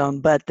delivering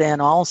zone, but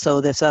then also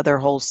this other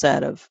whole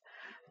set of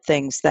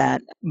things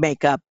that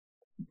make up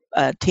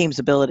a team's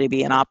ability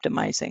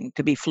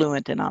to be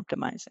fluent in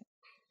optimizing.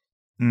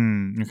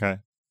 Okay.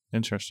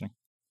 Interesting.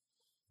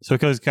 So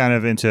it goes kind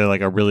of into like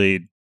a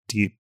really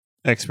deep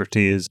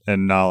expertise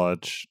and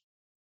knowledge.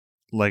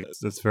 Like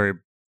that's very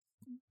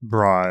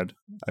broad.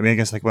 I mean, I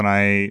guess like when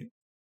I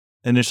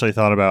initially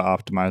thought about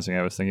optimizing,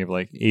 I was thinking of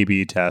like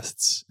A/B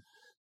tests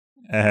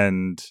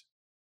and,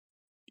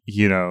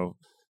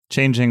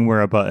 changing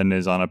where a button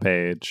is on a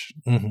page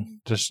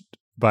just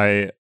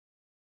by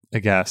a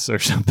guess or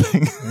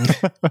something.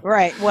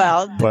 Right.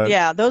 Well,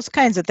 those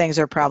kinds of things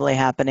are probably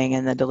happening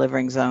in the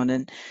delivering zone.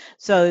 And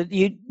so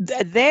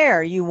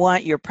you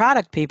want your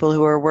product people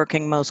who are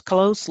working most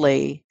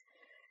closely,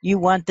 you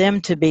want them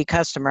to be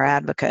customer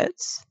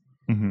advocates,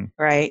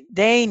 right?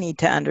 They need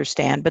to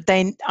understand, but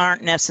they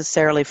aren't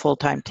necessarily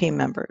full-time team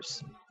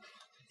members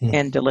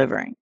in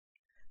delivering.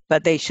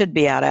 But they should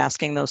be out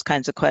asking those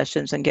kinds of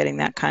questions and getting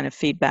that kind of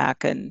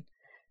feedback and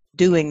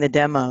doing the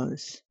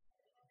demos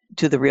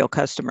to the real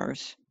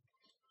customers,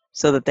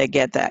 so that they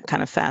get that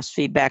kind of fast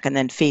feedback and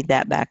then feed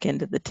that back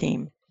into the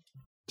team.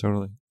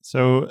 Totally.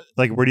 So,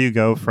 like, where do you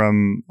go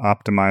from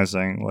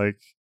optimizing? Like,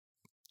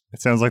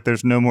 it sounds like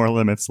there's no more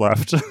limits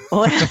left.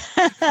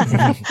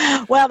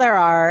 Well,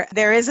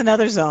 there is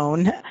another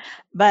zone,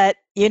 but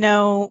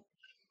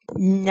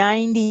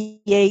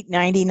 98,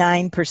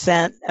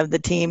 99% of the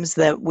teams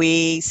that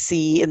we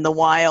see in the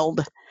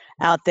wild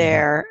out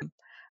there,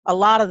 a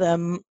lot of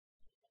them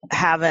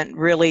haven't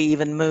really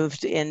even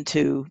moved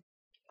into.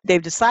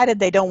 They've decided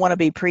they don't want to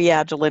be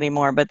pre-agile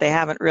anymore, but they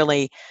haven't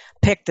really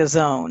picked a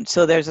zone.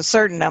 So there's a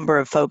certain number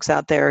of folks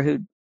out there who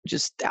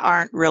just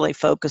aren't really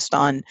focused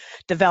on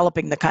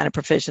developing the kind of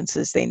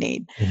proficiencies they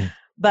need.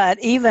 But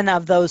even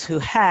of those who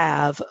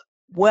have,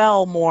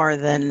 well more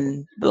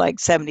than like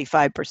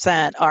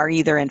 75% are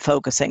either in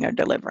focusing or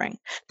delivering.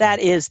 That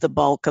is the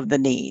bulk of the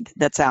need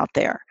that's out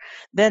there.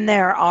 Then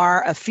there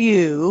are a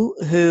few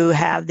who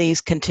have these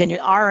continued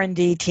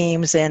R&D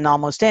teams in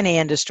almost any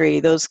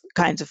industry. Those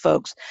kinds of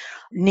folks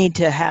need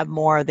to have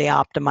more of the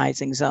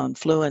optimizing zone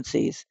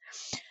fluencies.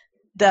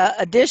 The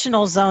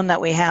additional zone that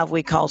we have,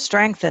 we call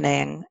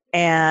strengthening,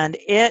 and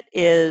it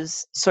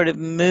is sort of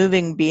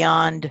moving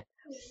beyond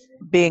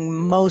being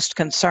most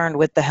concerned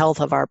with the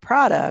health of our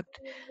product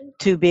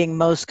to being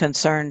most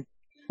concerned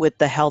with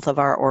the health of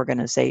our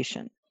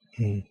organization.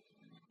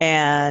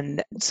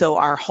 And so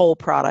our whole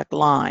product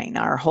line,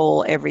 our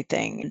whole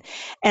everything.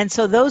 And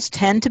so those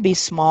tend to be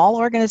small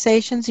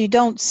organizations. You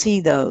don't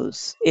see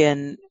those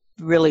in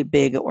really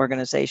big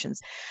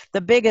organizations.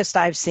 The biggest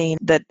I've seen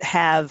that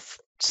have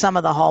some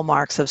of the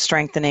hallmarks of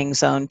strengthening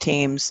zone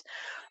teams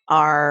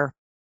are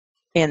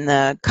in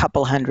the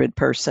couple hundred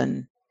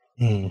person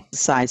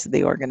size of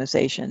the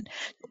organization,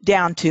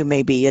 down to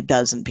maybe a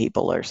dozen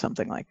people or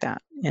something like that,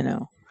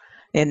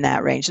 in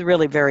that range. A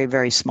really very,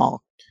 very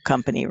small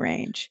company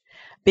range,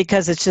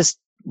 because it's just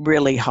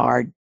really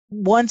hard.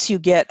 Once you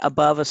get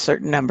above a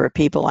certain number of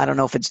people, I don't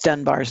know if it's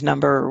Dunbar's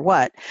number or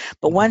what,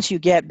 but once you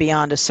get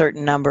beyond a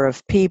certain number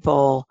of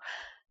people,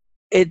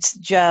 it's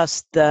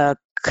just the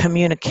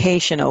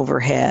communication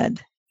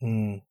overhead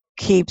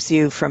keeps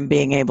you from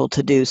being able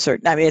to do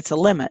it's a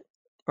limit,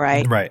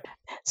 right? Right.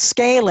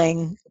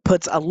 Scaling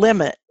puts a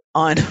limit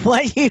on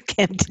what you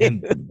can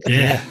do.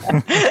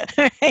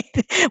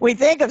 Right? We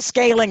think of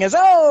scaling as,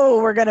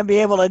 we're going to be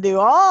able to do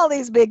all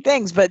these big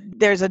things, but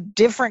there's a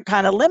different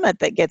kind of limit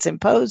that gets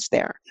imposed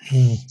there,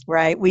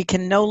 right? We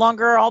can no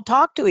longer all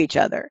talk to each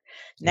other.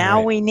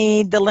 Now we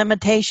need the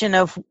limitation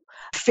of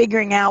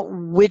figuring out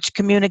which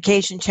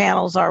communication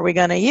channels are we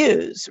going to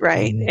use,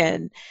 right?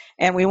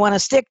 And we want to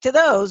stick to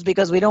those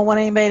because we don't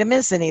want anybody to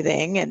miss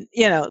anything. And,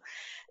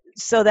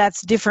 so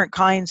that's different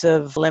kinds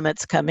of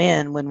limits come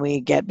in when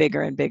we get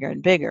bigger and bigger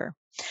and bigger.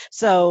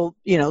 So,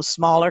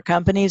 smaller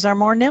companies are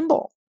more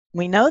nimble.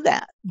 We know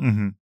that,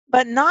 Mm-hmm.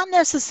 but not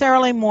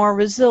necessarily more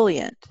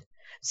resilient.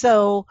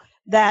 So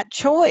that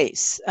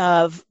choice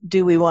of,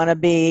 do we want to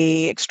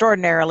be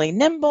extraordinarily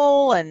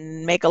nimble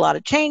and make a lot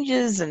of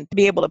changes and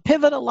be able to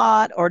pivot a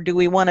lot, or do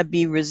we want to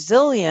be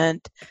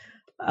resilient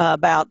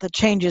about the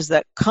changes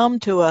that come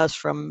to us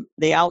from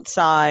the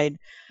outside?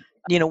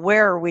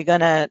 Where are we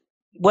going to,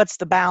 what's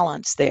the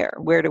balance there?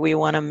 Where do we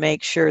want to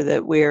make sure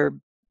that we're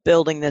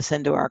building this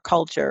into our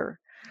culture?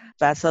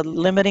 That's a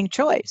limiting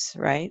choice,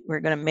 right? We're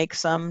going to make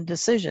some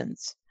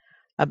decisions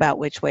about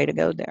which way to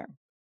go there.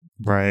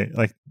 Right.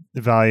 Like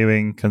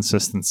valuing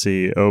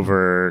consistency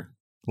over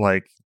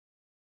like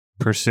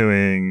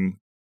pursuing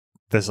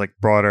this like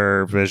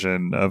broader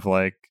vision of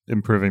like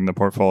improving the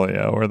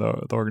portfolio or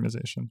the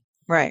organization.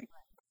 Right.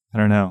 I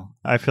don't know.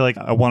 I feel like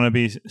I want to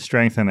be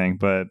strengthening,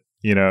 but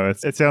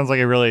it sounds like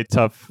a really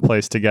tough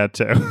place to get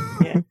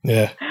to.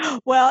 Yeah.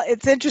 Well,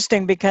 it's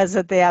interesting because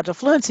at the Agile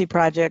Fluency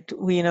Project,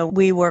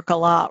 we work a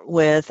lot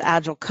with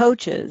Agile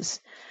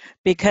coaches,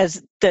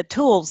 because the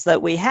tools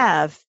that we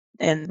have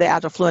in the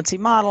Agile Fluency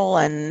model,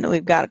 and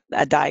we've got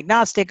a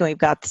diagnostic, and we've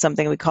got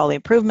something we call the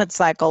improvement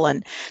cycle,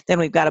 and then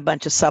we've got a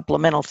bunch of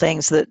supplemental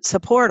things that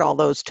support all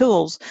those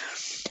tools.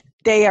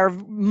 They are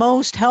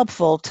most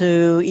helpful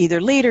to either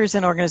leaders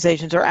in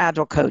organizations or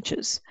Agile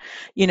coaches,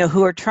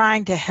 who are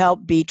trying to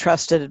help be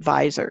trusted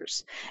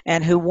advisors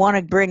and who want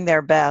to bring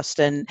their best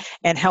and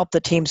help the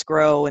teams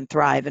grow and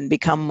thrive and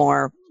become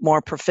more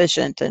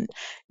proficient and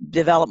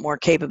develop more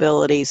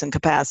capabilities and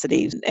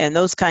capacities and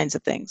those kinds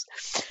of things.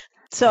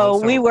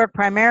 So we work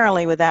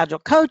primarily with Agile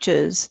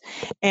coaches,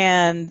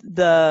 and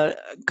the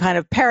kind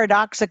of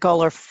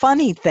paradoxical or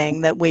funny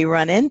thing that we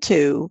run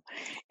into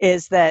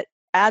is that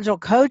Agile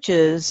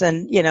coaches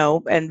and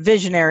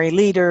visionary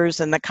leaders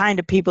and the kind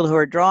of people who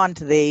are drawn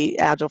to the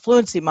Agile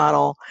Fluency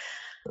model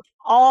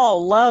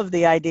all love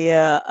the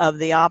idea of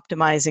the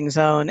optimizing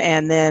zone,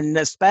 and then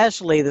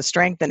especially the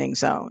strengthening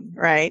zone,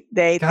 right?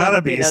 They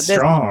gotta be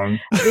strong.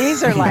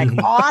 These are like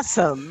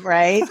awesome,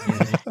 right?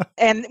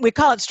 And we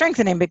call it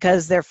strengthening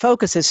because their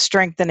focus is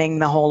strengthening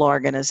the whole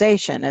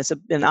organization, and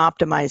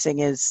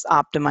optimizing is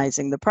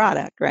optimizing the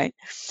product, right?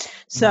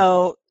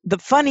 So the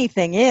funny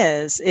thing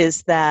is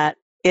that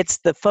it's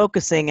the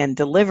focusing and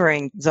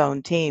delivering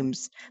zone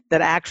teams that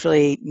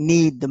actually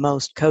need the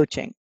most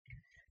coaching.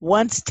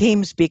 Once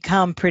teams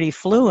become pretty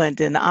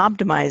fluent in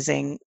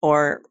optimizing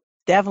or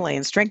definitely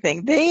in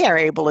strengthening, they are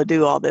able to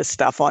do all this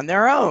stuff on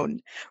their own,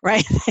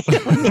 right? They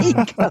don't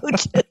need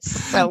coaches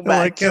so much.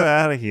 Like, get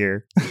out of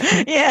here.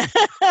 Yeah.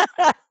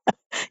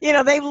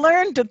 They've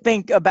learned to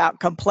think about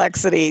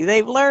complexity.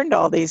 They've learned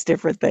all these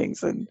different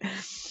things. And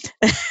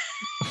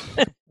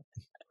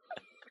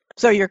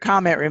so your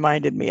comment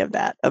reminded me of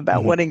that,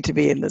 about wanting to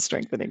be in the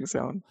strengthening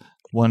zone.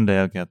 One day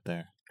I'll get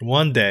there.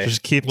 One day.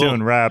 Just keep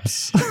doing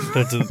reps.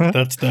 That's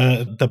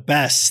the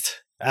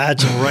best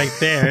Agile right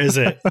there, is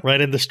it? Right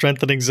in the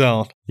strengthening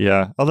zone.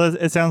 Yeah. Although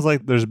it sounds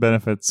like there's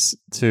benefits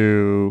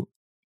to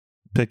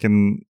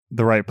picking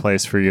the right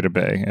place for you to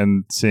be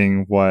and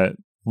seeing what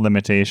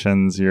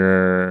limitations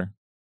you're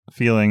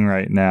feeling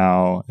right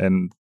now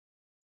and,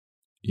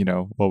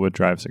 what would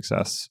drive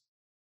success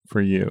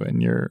for you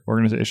and your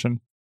organization.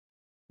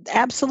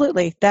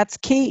 Absolutely. That's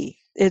key.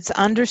 It's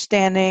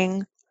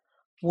understanding,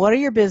 what are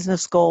your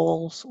business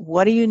goals?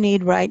 What do you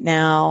need right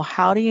now?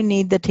 How do you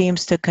need the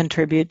teams to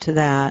contribute to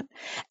that?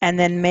 And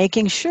then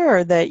making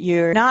sure that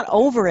you're not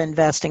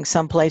over-investing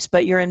someplace,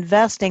 but you're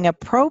investing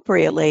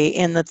appropriately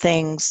in the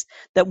things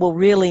that will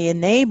really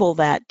enable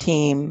that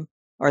team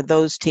or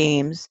those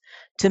teams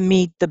to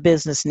meet the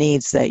business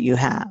needs that you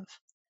have.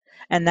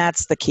 And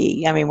that's the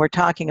key. I mean, we're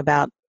talking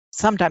about,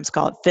 sometimes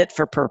call it fit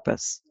for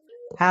purpose.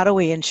 How do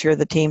we ensure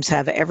the teams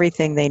have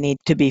everything they need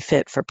to be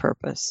fit for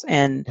purpose,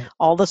 and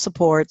all the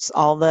supports,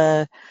 all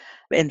the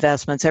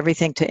investments,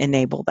 everything to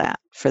enable that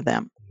for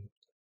them?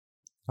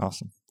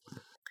 Awesome.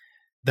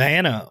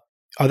 Diana,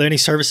 are there any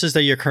services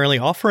that you're currently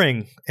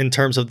offering in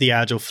terms of the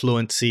Agile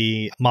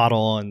Fluency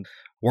model and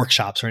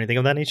workshops or anything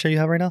of that nature you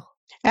have right now?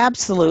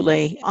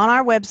 Absolutely. On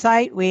our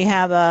website, we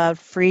have a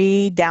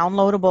free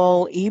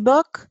downloadable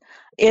ebook.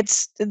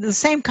 It's the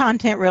same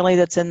content really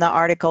that's in the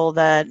article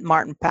that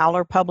Martin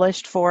Fowler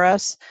published for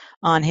us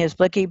on his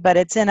Blicky, but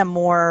it's in a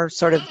more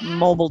sort of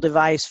mobile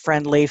device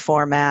friendly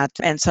format,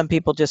 and some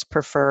people just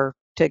prefer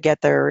to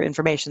get their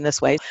information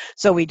this way.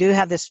 So we do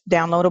have this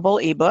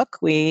downloadable ebook.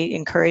 We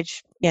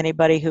encourage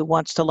anybody who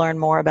wants to learn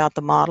more about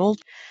the model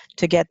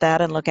to get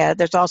that and look at it.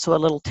 There's also a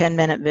little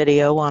 10-minute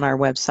video on our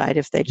website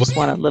if they just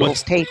want a little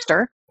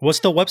taster. What's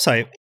the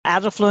website?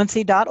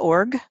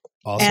 agilefluency.org.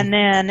 Awesome. And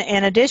then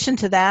in addition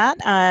to that,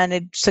 and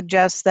it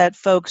suggests that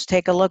folks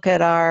take a look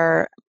at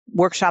our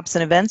workshops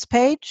and events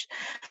page.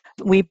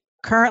 We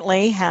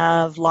currently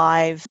have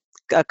live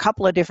a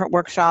couple of different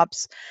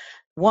workshops.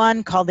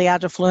 One called the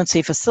Agile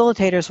Fluency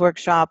Facilitators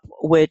Workshop,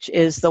 which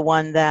is the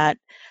one that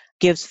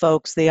gives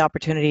folks the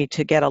opportunity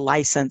to get a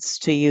license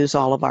to use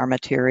all of our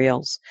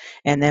materials.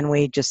 And then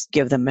we just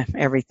give them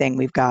everything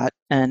we've got.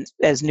 And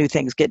as new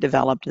things get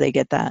developed, they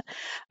get that.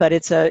 But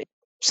it's a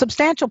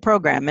substantial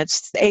program.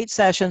 It's 8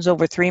 sessions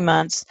over 3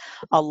 months,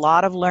 a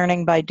lot of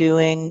learning by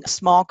doing,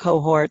 small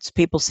cohorts.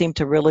 People seem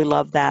to really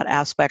love that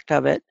aspect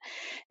of it.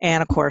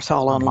 And of course,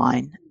 all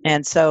online.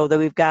 And so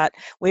that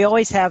we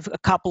always have a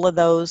couple of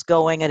those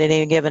going at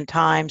any given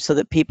time so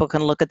that people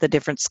can look at the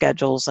different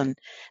schedules and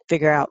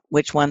figure out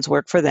which ones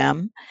work for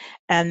them.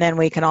 And then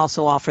we can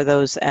also offer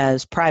those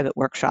as private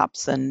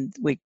workshops, and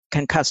we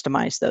can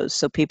customize those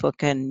so people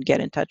can get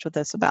in touch with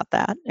us about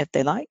that if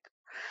they like.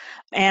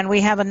 And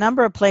we have a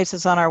number of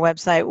places on our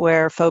website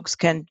where folks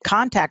can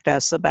contact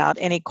us about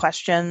any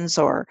questions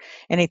or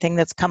anything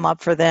that's come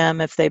up for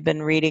them if they've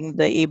been reading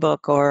the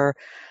ebook or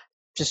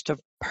just have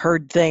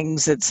heard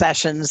things at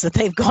sessions that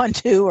they've gone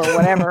to or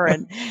whatever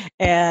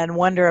and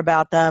wonder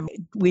about them.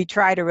 We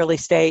try to really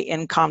stay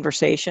in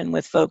conversation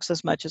with folks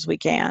as much as we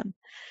can.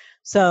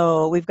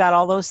 So we've got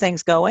all those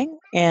things going,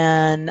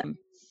 and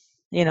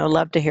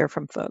love to hear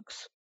from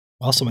folks.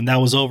 Awesome. And that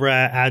was over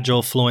at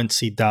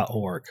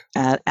agilefluency.org.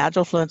 At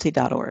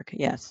agilefluency.org,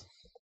 yes.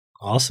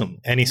 Awesome.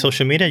 Any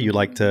social media you'd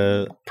like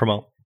to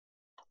promote?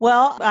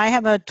 Well, I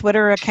have a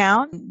Twitter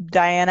account.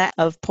 Diana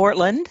of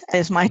Portland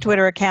is my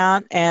Twitter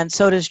account, and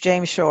so does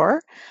James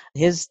Shore.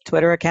 His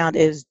Twitter account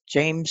is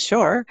James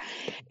Shore.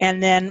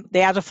 And then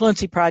the Agile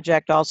Fluency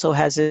Project also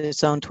has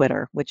its own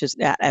Twitter, which is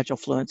at Agile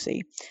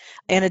Fluency.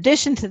 In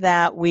addition to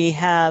that,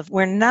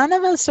 where none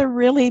of us are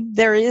really,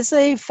 there is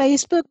a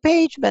Facebook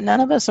page, but none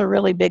of us are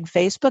really big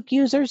Facebook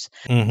users.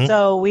 Mm-hmm.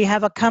 So we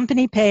have a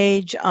company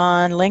page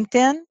on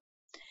LinkedIn.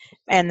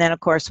 And then,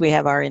 of course, we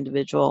have our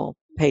individual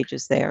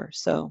pages there.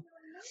 So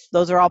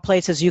those are all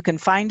places you can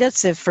find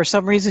us. If for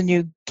some reason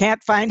you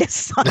can't find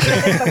us on the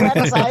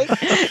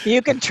website,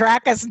 you can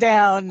track us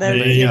down.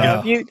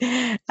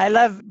 I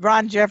love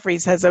Ron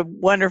Jeffries has a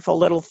wonderful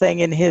little thing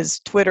in his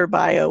Twitter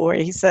bio where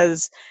he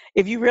says,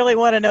 if you really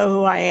want to know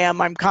who I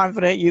am, I'm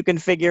confident you can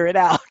figure it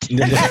out.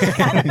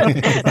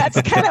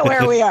 That's kind of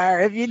where we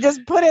are. If you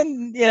just put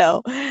in,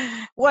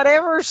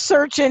 whatever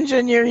search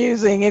engine you're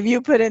using, if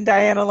you put in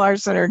Diana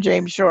Larsen or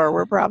James Shore,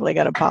 we're probably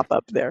going to pop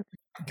up there.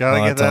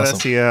 Gotta get that awesome.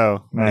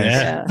 SEO. Nice.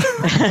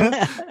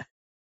 Yeah.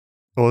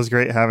 Well, it was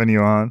great having you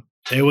on.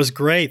 It was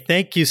great.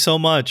 Thank you so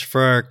much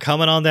for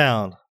coming on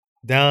down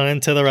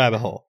into the rabbit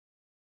hole.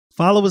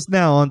 Follow us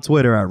now on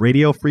Twitter at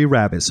Radio Free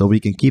Rabbit so we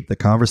can keep the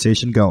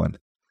conversation going.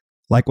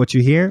 Like what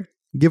you hear?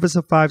 Give us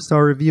a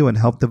 5-star review and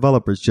help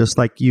developers just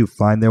like you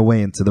find their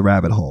way into the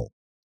rabbit hole.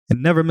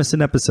 And never miss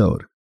an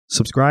episode.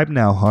 Subscribe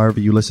now however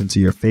you listen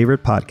to your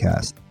favorite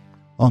podcast.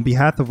 On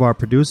behalf of our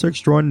producer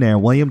extraordinaire,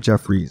 William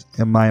Jeffries,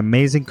 and my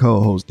amazing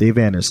co-host, Dave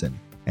Anderson,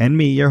 and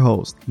me, your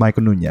host,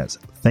 Michael Nunez,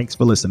 thanks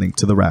for listening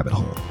to The Rabbit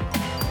Hole.